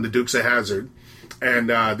on the Dukes of Hazzard. And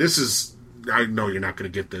this is... I know you're not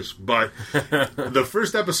going to get this, but the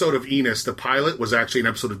first episode of Enos, the pilot, was actually an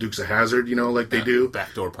episode of Dukes of Hazzard, they do.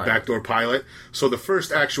 Backdoor pilot. Backdoor pilot. So the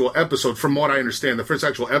first actual episode, from what I understand, the first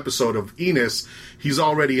actual episode of Enos, he's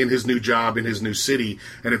already in his new job, in his new city,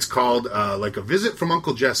 and it's called, A Visit from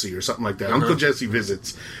Uncle Jesse, or something like that. Uncle Jesse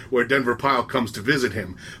Visits, where Denver Pyle comes to visit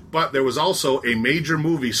him. But there was also a major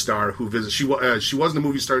movie star who visits. She wasn't a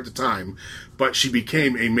movie star at the time, but she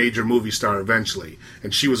became a major movie star eventually,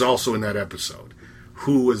 and she was also in that episode.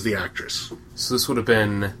 Who was the actress? So this would have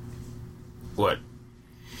been, what,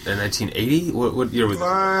 in 1980? What year was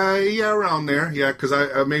it? Yeah, around there. Yeah, because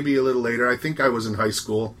I maybe a little later. I think I was in high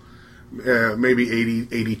school. Maybe 80,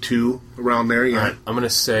 82, around there. Yeah. All right, I'm gonna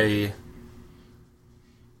say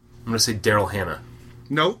Daryl Hannah.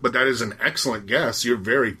 No, but that is an excellent guess. You're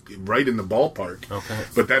very right in the ballpark. Okay.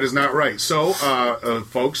 But that is not right. So,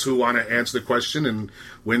 folks who want to answer the question and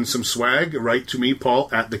win some swag, write to me, Paul,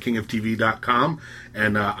 at thekingoftv.com,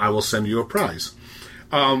 and I will send you a prize.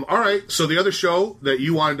 All right, so the other show that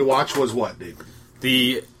you wanted to watch was what, David?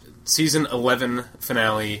 The season 11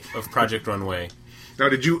 finale of Project Runway. Now,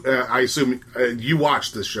 did you, I assume, you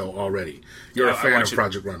watched this show already. You're a fan of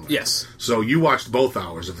Project Runway. Yes. So you watched both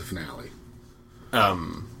hours of the finale.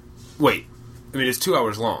 Wait. I mean, it's 2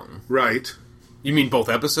 hours long. Right. You mean both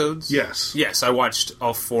episodes? Yes. Yes, I watched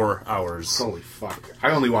all 4 hours. Holy fuck.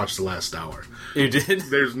 I only watched the last hour. You did?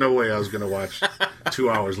 There's no way I was going to watch 2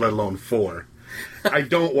 hours, let alone 4. I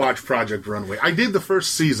don't watch Project Runway. I did the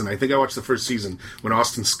first season. I think I watched the first season when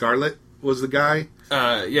Austin Scarlett was the guy.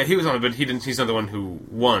 Yeah, he was on it, but he's not the one who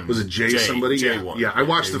won. Was it Jay somebody? Jay yeah. won. Yeah, I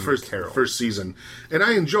watched the first season, and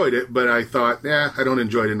I enjoyed it, but I thought, I don't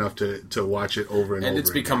enjoy it enough to watch it over and over. And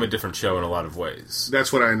it's become a different show in a lot of ways.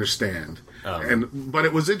 That's what I understand. But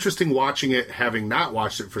it was interesting watching it, having not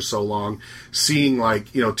watched it for so long, seeing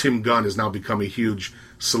Tim Gunn has now become a huge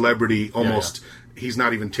celebrity. Almost, he's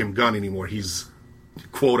not even Tim Gunn anymore. He's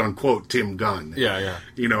quote unquote Tim Gunn. Yeah.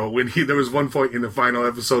 When there was one point in the final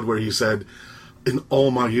episode where he said, "In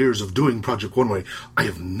all my years of doing Project Runway, I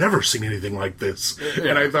have never seen anything like this." Yeah.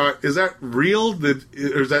 And I thought, is that real?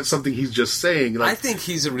 Or is that something he's just saying? I think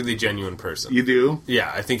he's a really genuine person. You do? Yeah,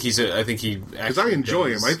 I think he because I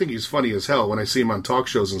enjoy him. I think he's funny as hell when I see him on talk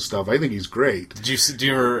shows and stuff. I think he's great. Do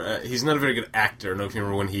you remember? He's not a very good actor. I don't know if you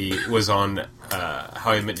remember when he was on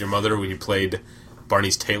How I Met Your Mother, where he played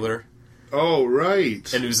Barney's tailor. Oh,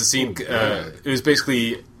 right. And it was a scene. It was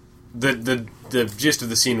basically the gist of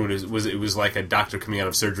the scene was it was like a doctor coming out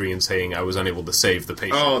of surgery and saying, "I was unable to save the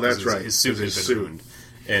patient." Oh, that's right. His suit had been ruined.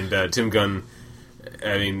 And Tim Gunn,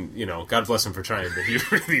 I mean, God bless him for trying, but he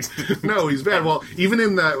really didn't. No, he's bad. Well, even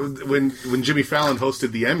in when Jimmy Fallon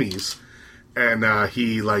hosted the Emmys, and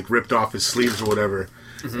he like ripped off his sleeves or whatever.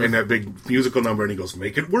 And that big musical number, and he goes,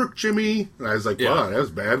 "Make it work, Jimmy." And I was like, "Wow, that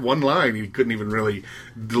was bad." One line, he couldn't even really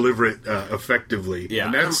deliver it effectively. Yeah,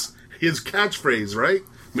 and that's his catchphrase, right?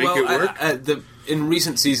 Make it work. In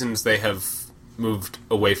recent seasons, they have moved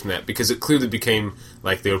away from that because it clearly became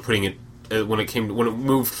like they were putting it when it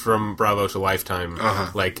moved from Bravo to Lifetime.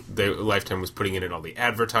 Like Lifetime was putting in all the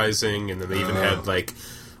advertising, and then they even had like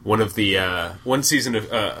one season of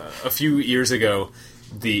a few years ago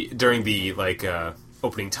during the like.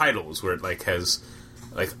 Opening titles where it like has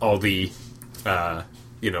like all the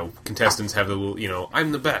contestants have the little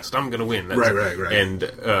I'm the best, I'm gonna win. Right. And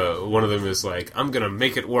one of them is like, I'm gonna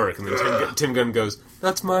make it work, and then Tim Gunn goes,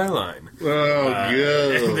 "That's my line."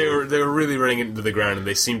 And they were really running it into the ground, and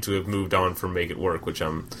they seem to have moved on from Make It Work, which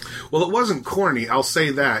well, it wasn't corny, I'll say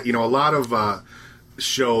that. A lot of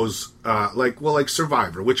shows like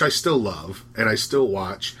Survivor, which I still love and I still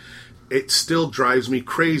watch. It still drives me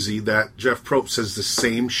crazy that Jeff Probst says the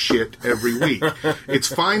same shit every week.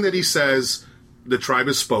 It's fine that he says the tribe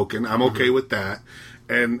has spoken. I'm okay with that.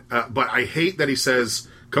 And but I hate that he says,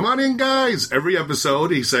 "Come on in, guys." Every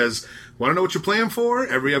episode he says, "Want to know what you're playing for?"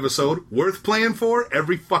 Every episode. "Worth playing for?"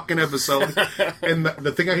 Every fucking episode. And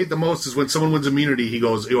the thing I hate the most is when someone wins immunity, he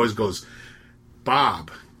always goes,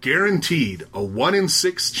 "Bob, guaranteed a 1 in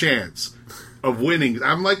 6 chance of winning."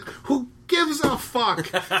 I'm like, who gives a fuck?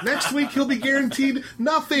 Next week he'll be guaranteed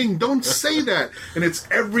nothing. Don't say that. And it's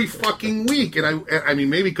every fucking week. And I mean,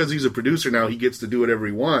 maybe because he's a producer now, he gets to do whatever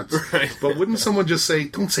he wants. Right. But wouldn't someone just say,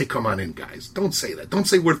 "Don't say come on in, guys. Don't say that. Don't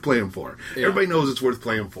say worth playing for." Yeah. Everybody knows it's worth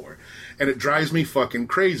playing for. And it drives me fucking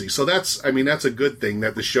crazy. So that's a good thing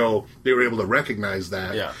that the show, they were able to recognize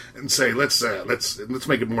that and say, let's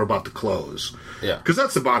make it more about the clothes. Yeah. Because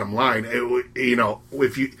that's the bottom line.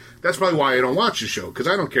 That's probably why I don't watch the show, because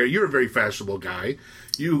I don't care. You're a very fashionable guy.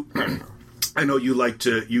 I know you like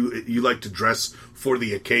to dress for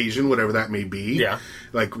the occasion, whatever that may be. Yeah.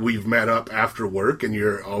 Like, we've met up after work, and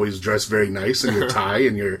you're always dressed very nice in your tie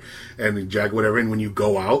and your jacket, whatever. And when you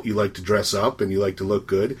go out, you like to dress up and you like to look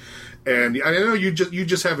good. And I know you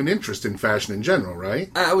just have an interest in fashion in general, right?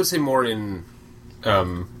 I would say more in,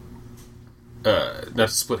 not to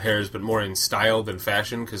split hairs, but more in style than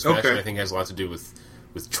fashion, because fashion I think has a lot to do with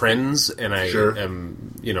trends, and I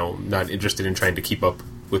am not interested in trying to keep up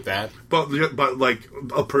with that. But like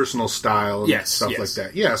a personal style and stuff like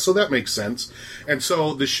that. Yeah, so that makes sense. And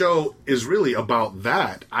so the show is really about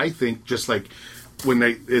that. I think just like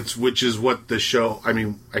which is what the show, I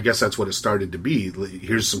mean, I guess that's what it started to be.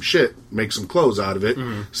 Here's some shit, make some clothes out of it,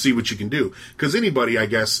 see what you can do. Because anybody, I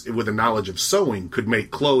guess, with a knowledge of sewing could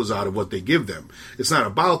make clothes out of what they give them. It's not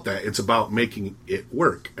about that. It's about making it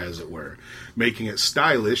work, as it were. Making it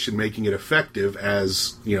stylish and making it effective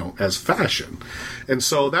as fashion. And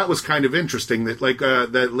so that was kind of interesting that, like,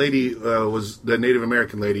 that lady was the Native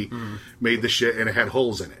American lady made the shit and it had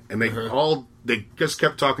holes in it. And they just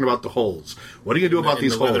kept talking about the holes. What are you going to do about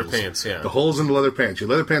these holes? Leather pants, yeah. The holes in the leather pants. Your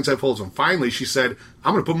leather pants have holes. And finally she said,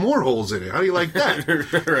 "I'm going to put more holes in it. How do you like that?"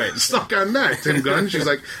 Right. Stuck on that, Tim Gunn. She's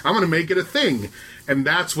like, "I'm going to make it a thing." And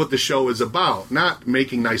that's what the show is about. Not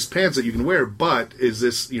making nice pants that you can wear, but is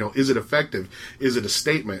this, is it effective? Is it a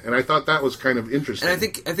statement? And I thought that was kind of interesting. And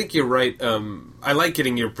I think you're right. I like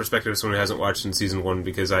getting your perspective as someone who hasn't watched in season 1,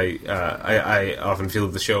 because I often feel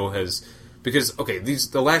that the show has... Because,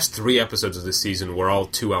 the last 3 episodes of this season were all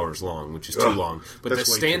 2 hours long, which is too long. But the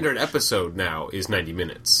standard episode now is 90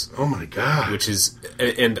 minutes. Oh my God. Which is...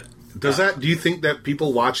 And do you think that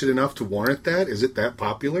people watch it enough to warrant that? Is it that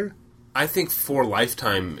popular? I think for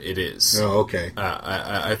Lifetime it is. Oh, okay.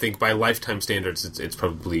 I think by Lifetime standards, it's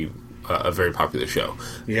probably a very popular show.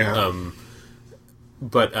 Yeah.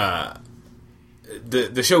 But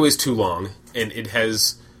the show is too long, and it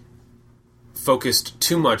has focused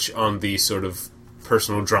too much on the sort of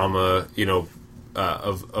personal drama,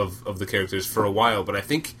 of the characters for a while. But I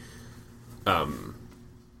think,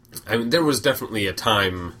 there was definitely a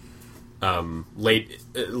time. Late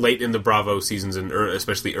in the Bravo seasons, and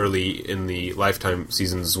especially early in the Lifetime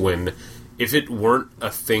seasons, when if it weren't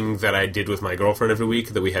a thing that I did with my girlfriend every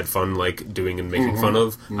week that we had fun like doing and making fun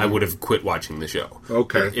of, I would have quit watching the show.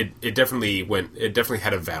 Okay, it definitely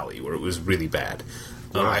had a valley where it was really bad.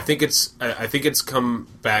 Wow. I think it's come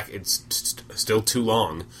back. It's still too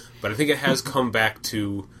long, but I think it has come back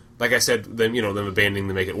to. Like I said, them abandoning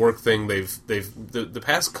the Make It Work thing. The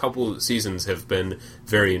past couple seasons have been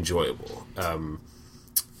very enjoyable.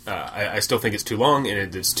 I still think it's too long,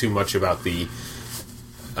 and it's too much about the,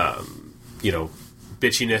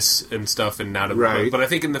 bitchiness and stuff, and not. Right. But I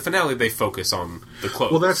think in the finale they focus on the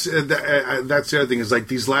clothes. Well, that's the other thing is like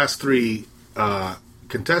these last 3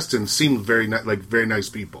 contestants seemed very nice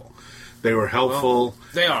people. They were helpful. Well,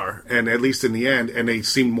 they are. And at least in the end, and they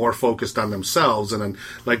seemed more focused on themselves. And then,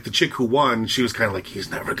 like, the chick who won, she was kind of like,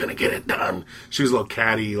 he's never going to get it done. She was a little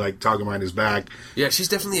catty, like, talking behind his back. Yeah, she's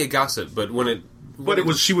definitely a gossip, but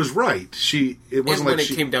she was right. It wasn't when it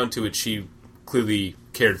came down to it, she clearly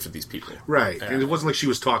cared for these people. Right. And it wasn't like she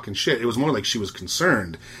was talking shit. It was more like she was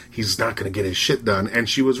concerned. He's not going to get his shit done. And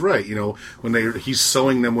she was right. You know, when he's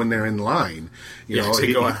sewing them when they're in line. You know,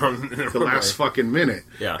 to go out on the last fucking minute.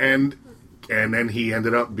 Yeah. And then he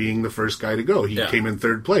ended up being the first guy to go. He came in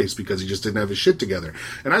third place because he just didn't have his shit together.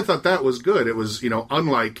 And I thought that was good. It was, you know,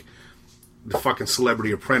 unlike the fucking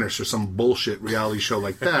Celebrity Apprentice or some bullshit reality show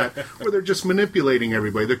like that, where they're just manipulating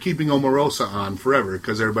everybody. They're keeping Omarosa on forever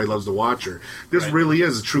because everybody loves to watch her. This really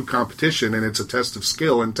is a true competition, and it's a test of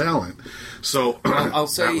skill and talent. So I'll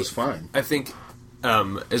say that was fine. I think,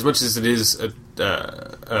 as much as it is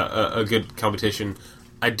a good competition,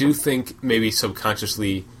 I do think maybe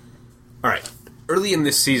subconsciously. All right, early in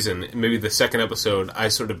this season, maybe the second episode, I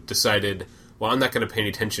sort of decided, well, I'm not going to pay any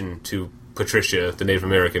attention to Patricia, the Native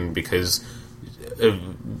American, because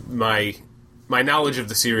my knowledge of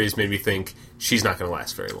the series made me think she's not going to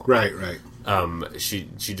last very long. Right. She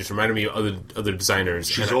just reminded me of other designers.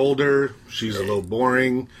 She's older. She's a little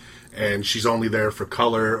boring. And she's only there for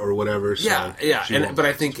color or whatever. So but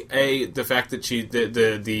I think the fact that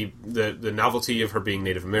the novelty of her being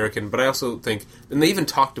Native American, but I also think, and they even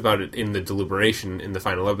talked about it in the deliberation in the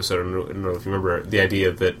final episode. I don't know if you remember the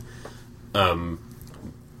idea that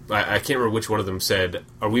I can't remember which one of them said,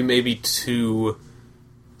 "Are we maybe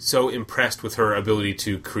so impressed with her ability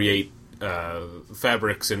to create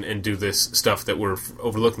fabrics and do this stuff that we're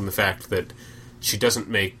overlooking the fact that she doesn't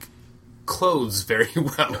make clothes very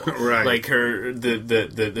well." Right. Like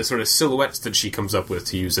the sort of silhouettes that she comes up with,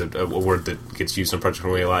 to use a word that gets used on Project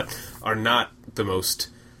Runway a lot, are not the most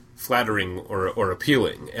flattering or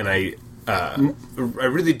appealing. And I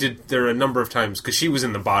really did. There are a number of times, because she was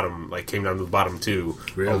in the bottom, like came down to the bottom two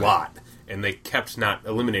a lot, and they kept not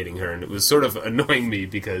eliminating her, and it was sort of annoying me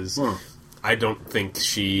because I don't think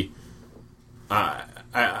she.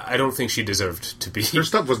 I don't think she deserved to be. Her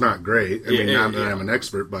stuff was not great. I mean, not that I'm an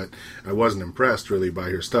expert, but I wasn't impressed really by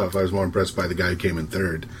her stuff. I was more impressed by the guy who came in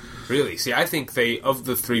third. Really? See, I think of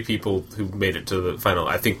the three people who made it to the final,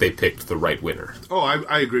 I think they picked the right winner. Oh,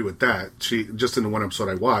 I agree with that. She, just in the one episode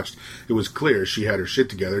I watched, it was clear she had her shit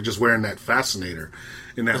together, just wearing that fascinator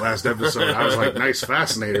in that last episode. I was like, nice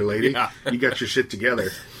fascinator, lady. Yeah. You got your shit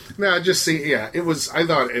together. No, just see, it was, I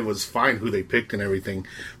thought it was fine who they picked and everything,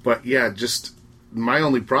 but just... My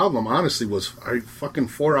only problem, honestly, was fucking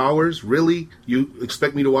 4 hours? Really? You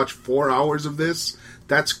expect me to watch 4 hours of this?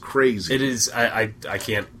 That's crazy. It is. I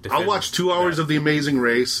can't defend I'll watch 2 hours of The Amazing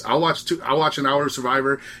Race. I'll watch an hour of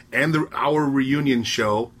Survivor and our reunion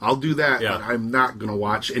show. I'll do that, but I'm not going to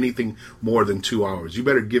watch anything more than 2 hours. You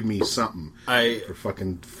better give me something for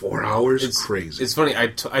fucking 4 hours. It's crazy. It's funny. I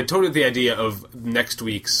told you the idea of next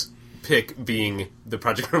week's pick being the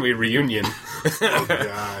Project Runway reunion. Oh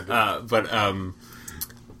God!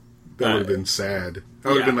 That would have been sad. I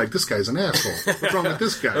would have been like, "This guy's an asshole. What's wrong with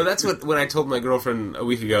this guy?" Well, that's when I told my girlfriend a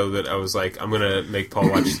week ago that I was like, "I'm going to make Paul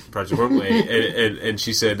watch Project Runway," and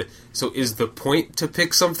she said, "So is the point to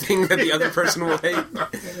pick something that the other person will hate?"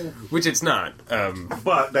 Which it's not.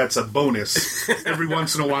 But that's a bonus. Every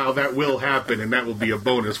once in a while, that will happen, and that will be a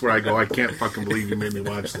bonus where I go, "I can't fucking believe you made me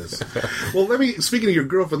watch this." Well, speaking of your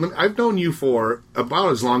girlfriend, I've known you for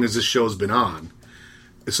about as long as this show's been on.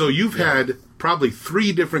 So you've had probably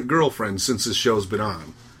 3 different girlfriends since this show's been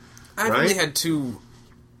on. I've only had 2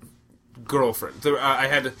 girlfriends. I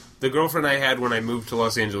had the girlfriend I had when I moved to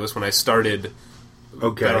Los Angeles when I started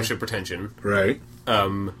Battleship Retention. Right.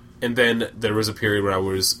 And then there was a period where I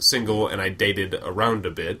was single and I dated around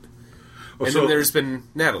a bit. And then there's been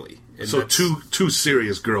Natalie. So two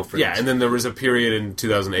serious girlfriends. Yeah, and then there was a period in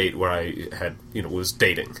 2008 where I had, was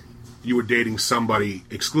dating. You were dating somebody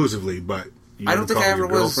exclusively, but... I don't think I ever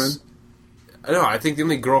was. No, I think the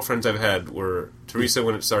only girlfriends I've had were Teresa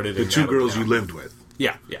when it started. The 2 girls you lived with.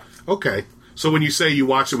 Yeah. Okay. So when you say you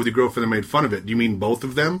watched it with your girlfriend and made fun of it, do you mean both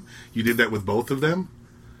of them? You did that with both of them?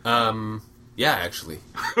 Yeah, actually.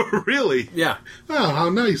 Really? Yeah. Oh, how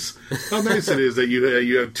nice. How nice it is that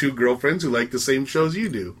you have 2 girlfriends who like the same shows you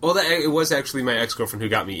do. Well, it was actually my ex-girlfriend who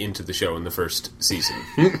got me into the show in the first season.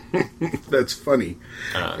 That's funny.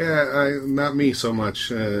 Not me so much.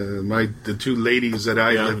 The 2 ladies that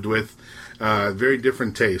I lived with, very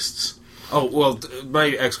different tastes. Oh, well, my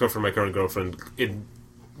ex-girlfriend, my current girlfriend, in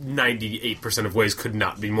 98% of ways could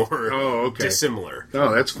not be more dissimilar.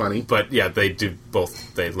 Oh, that's funny. But yeah, they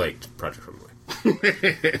liked Project Runway.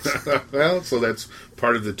 Well, so that's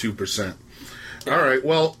part of the 2%. All right.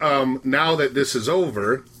 Well, now that this is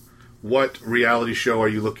over, what reality show are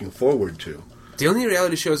you looking forward to? The only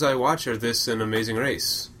reality shows I watch are this and Amazing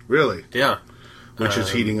Race. Really? Yeah. Which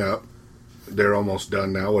is heating up. They're almost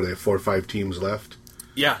done now. What, they have 4 or 5 teams left?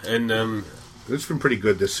 Yeah, and it's been pretty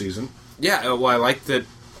good this season. Yeah, well, I like that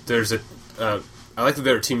there's I like that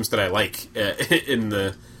there are teams that I like in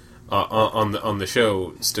the on the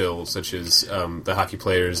show still, such as the hockey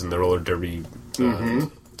players and the roller derby.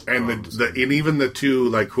 And and even the two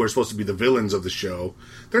like who are supposed to be the villains of the show,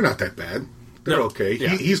 they're not that bad. They're okay. Yeah.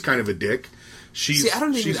 He's kind of a dick. I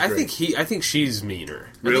don't even. I think she's meaner.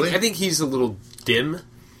 Really? I think he's a little dim,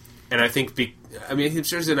 and I think he's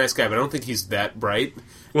just a nice guy, but I don't think he's that bright.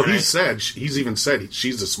 Well, he's even said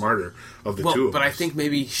she's the smarter of the two of but us. I think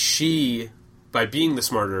maybe she, by being the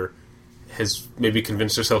smarter, has maybe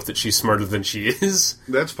convinced herself that she's smarter than she is.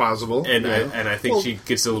 That's possible. And I think she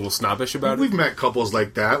gets a little snobbish about it. We've met couples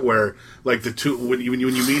like that where, like, the two, when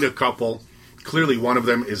you meet a couple, clearly one of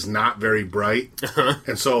them is not very bright.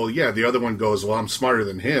 And so, the other one goes, well, I'm smarter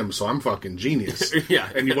than him, so I'm fucking genius.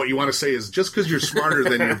 And what you want to say is, just because you're smarter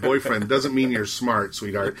than your boyfriend doesn't mean you're smart,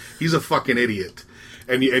 sweetheart. He's a fucking idiot.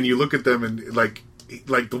 And you look at them and, like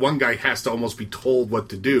the one guy has to almost be told what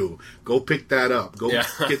to do. Go pick that up. Go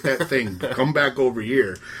get that thing. Come back over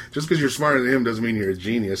here. Just because you're smarter than him doesn't mean you're a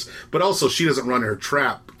genius. But also, she doesn't run her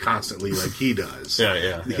trap constantly like he does.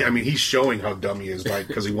 Yeah. I mean, he's showing how dumb he is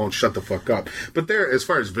because he won't shut the fuck up. But as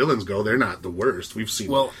far as villains go, they're not the worst. We've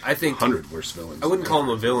seen 100 worse villains. I wouldn't call him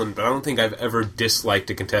a villain, but I don't think I've ever disliked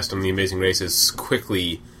a contestant on The Amazing Race as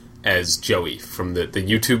quickly as Joey from the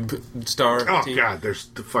YouTube star team. God,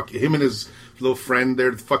 there's him and his little friend.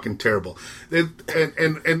 They're fucking terrible. If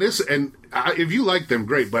you like them,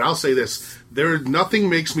 great. But I'll say this: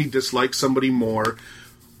 nothing makes me dislike somebody more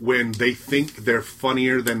when they think they're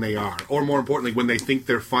funnier than they are, or more importantly, when they think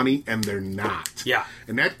they're funny and they're not. Yeah,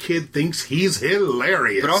 and that kid thinks he's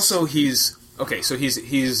hilarious. But also, he's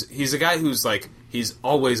a guy who's like he's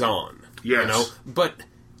always on. Yes, you know, but.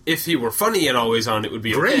 If he were funny and always on, it would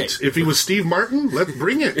be great. Okay. If he was Steve Martin, let's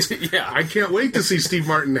bring it. Yeah. I can't wait to see Steve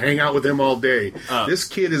Martin hang out with him all day. This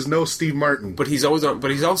kid is no Steve Martin. But he's always on. But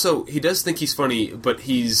he's also, he does think he's funny, but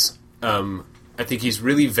he's, I think he's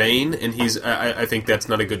really vain, and I think that's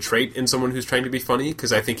not a good trait in someone who's trying to be funny,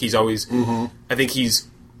 because I think he's always, I think he's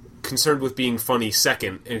concerned with being funny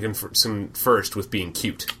second, and first with being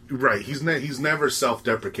cute. Right. He's never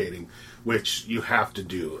self-deprecating, which you have to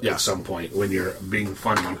do at some point when you're being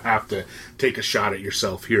funny. You have to take a shot at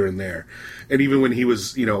yourself here and there. And even when he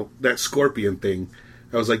was, that scorpion thing,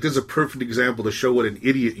 I was like, this is a perfect example to show what an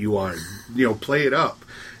idiot you are. Play it up.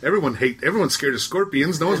 Everyone's scared of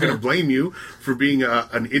scorpions. No one's going to blame you for being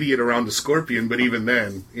an idiot around a scorpion, but even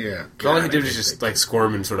then, all he did was just like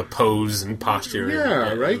squirm and sort of pose and posture.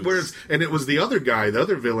 Yeah, right? And it was the other guy, the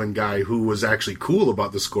other villain guy, who was actually cool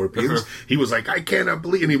about the scorpions. He was like, I cannot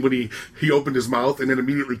believe... And when he opened his mouth and then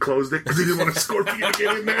immediately closed it because he didn't want a scorpion to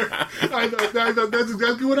get in there. I thought that's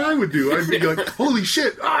exactly what I would do. I'd be like, holy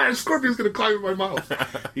shit, a scorpion's going to climb in my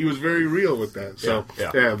mouth. He was very real with that. So,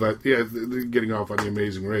 getting off on The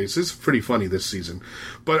Amazing Race. It's pretty funny this season.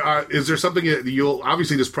 But is there something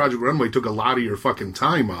obviously this Project Runway took a lot of your fucking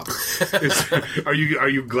time up. Are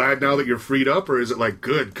you glad now that you're freed up, or is it like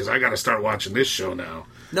good because I got to start watching this show now?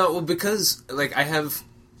 No, well, because like I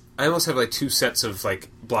almost have like two sets of like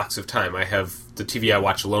blocks of time. I have the TV I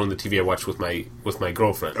watch alone, the TV I watch with my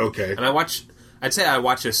girlfriend. Okay, and I'd say I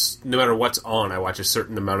watch no matter what's on, I watch a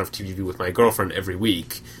certain amount of TV with my girlfriend every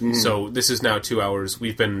week. So this is now 2 hours.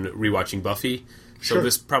 We've been rewatching Buffy. So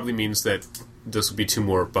this probably means that this will be 2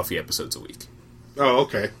 more Buffy episodes a week. Oh,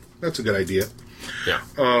 okay. That's a good idea. Yeah.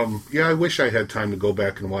 I wish I had time to go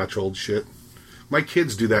back and watch old shit. My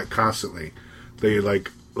kids do that constantly. They do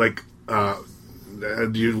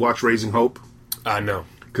you watch Raising Hope? No.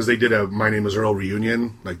 Because they did a My Name is Earl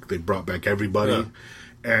reunion. Like, they brought back everybody. Yeah.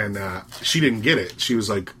 And she didn't get it. She was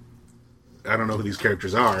like, I don't know who these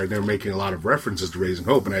characters are. And they're making a lot of references to Raising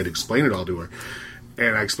Hope. And I had to explain it all to her.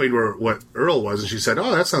 And I explained to her what Earl was, and she said,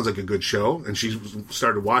 oh, that sounds like a good show. And she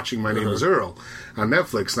started watching My Name is Earl on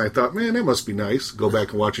Netflix. And I thought, man, that must be nice. Go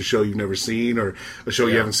back and watch a show you've never seen, or a show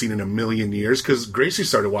you haven't seen in a million years. Because Gracie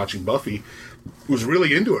started watching Buffy, was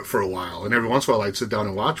really into it for a while. And every once in a while I'd sit down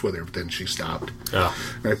and watch with her, but then she stopped. Oh.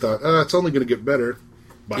 And I thought, it's only going to get better.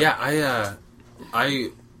 But yeah,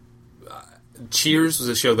 Cheers was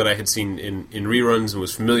a show that I had seen in reruns and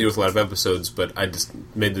was familiar with a lot of episodes, but I just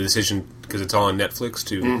made the decision, because it's all on Netflix,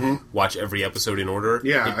 to watch every episode in order.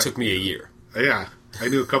 Yeah. It took me a year. Yeah. I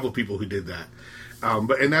knew a couple of people who did that.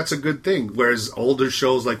 And that's a good thing. Whereas older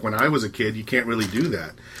shows, like when I was a kid, you can't really do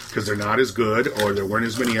that because they're not as good, or there weren't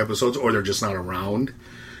as many episodes, or they're just not around.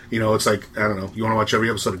 It's like, I don't know, you want to watch every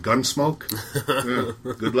episode of Gunsmoke?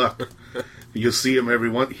 Good luck. You'll see them every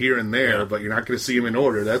one here and there, but you're not going to see them in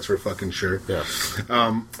order. That's for fucking sure. Yeah.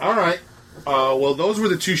 All right. Well, those were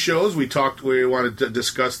the 2 shows we wanted to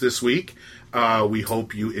discuss this week. We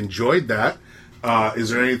hope you enjoyed that. Is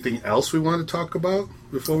there anything else we want to talk about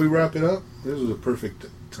before we wrap it up? This was a perfect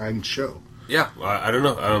timed show. Yeah, I don't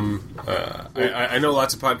know. I know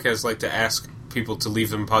lots of podcasts like to ask people to leave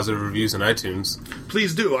them positive reviews on iTunes.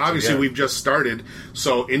 Please do. Obviously, we've just started,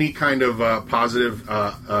 so any kind of positive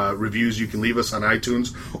reviews you can leave us on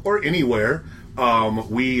iTunes or anywhere.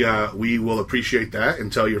 We will appreciate that,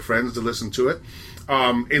 and tell your friends to listen to it.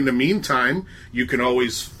 In the meantime, you can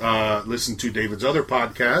always listen to David's other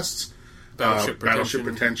podcasts, Battleship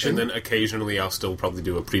Pretension, and then occasionally I'll still probably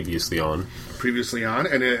do a Previously On,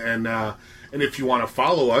 and if you want to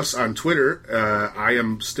follow us on Twitter, I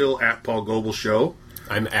am still at Paul Goebel Show.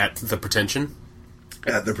 I'm at The Pretension.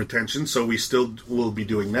 At The Pretension, so we still will be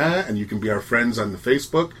doing that, and you can be our friends on the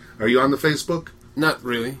Facebook. Are you on the Facebook? Not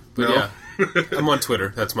really, but no? Yeah. I'm on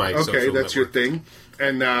Twitter. That's my social that's network. your thing.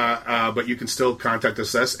 And but you can still contact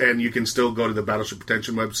us, and you can still go to the Battleship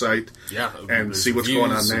Pretension website, and see what's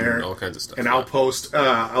going on there, and all kinds of stuff. And I'll post.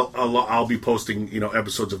 I'll be posting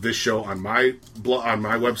episodes of this show on my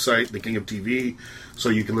website, The King of TV, so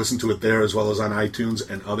you can listen to it there as well as on iTunes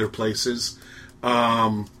and other places. I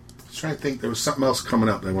was trying to think. There was something else coming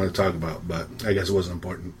up that I want to talk about, but I guess it wasn't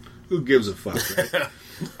important. Who gives a fuck?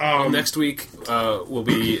 Right? Next week we'll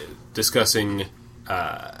be discussing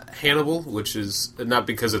Hannibal, which is not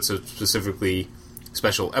because it's a specifically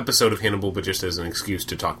special episode of Hannibal, but just as an excuse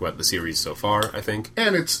to talk about the series so far, I think.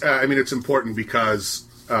 And it's it's important because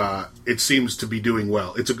it seems to be doing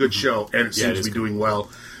well. It's a good show, and it seems to be doing well,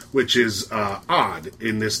 which is odd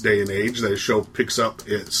in this day and age that a show picks up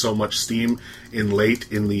so much steam late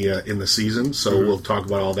in the season. So we'll talk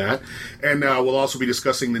about all that, and we'll also be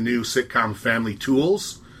discussing the new sitcom Family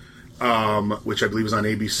Tools, which I believe is on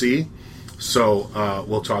ABC. So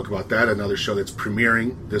we'll talk about that, another show that's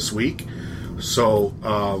premiering this week. So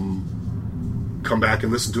come back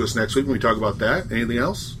and listen to us next week when we talk about that. Anything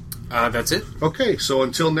else? That's it. Okay, so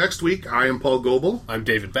until next week, I am Paul Goebel. I'm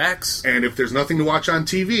David Bax. And if there's nothing to watch on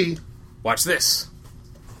TV, watch this.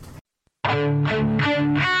 Making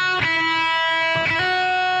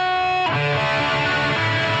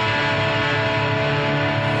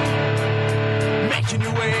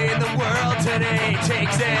your way in the world today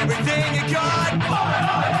takes everything you got.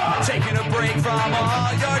 Taking a break from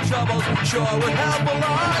all your troubles sure would help a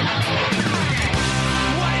lot.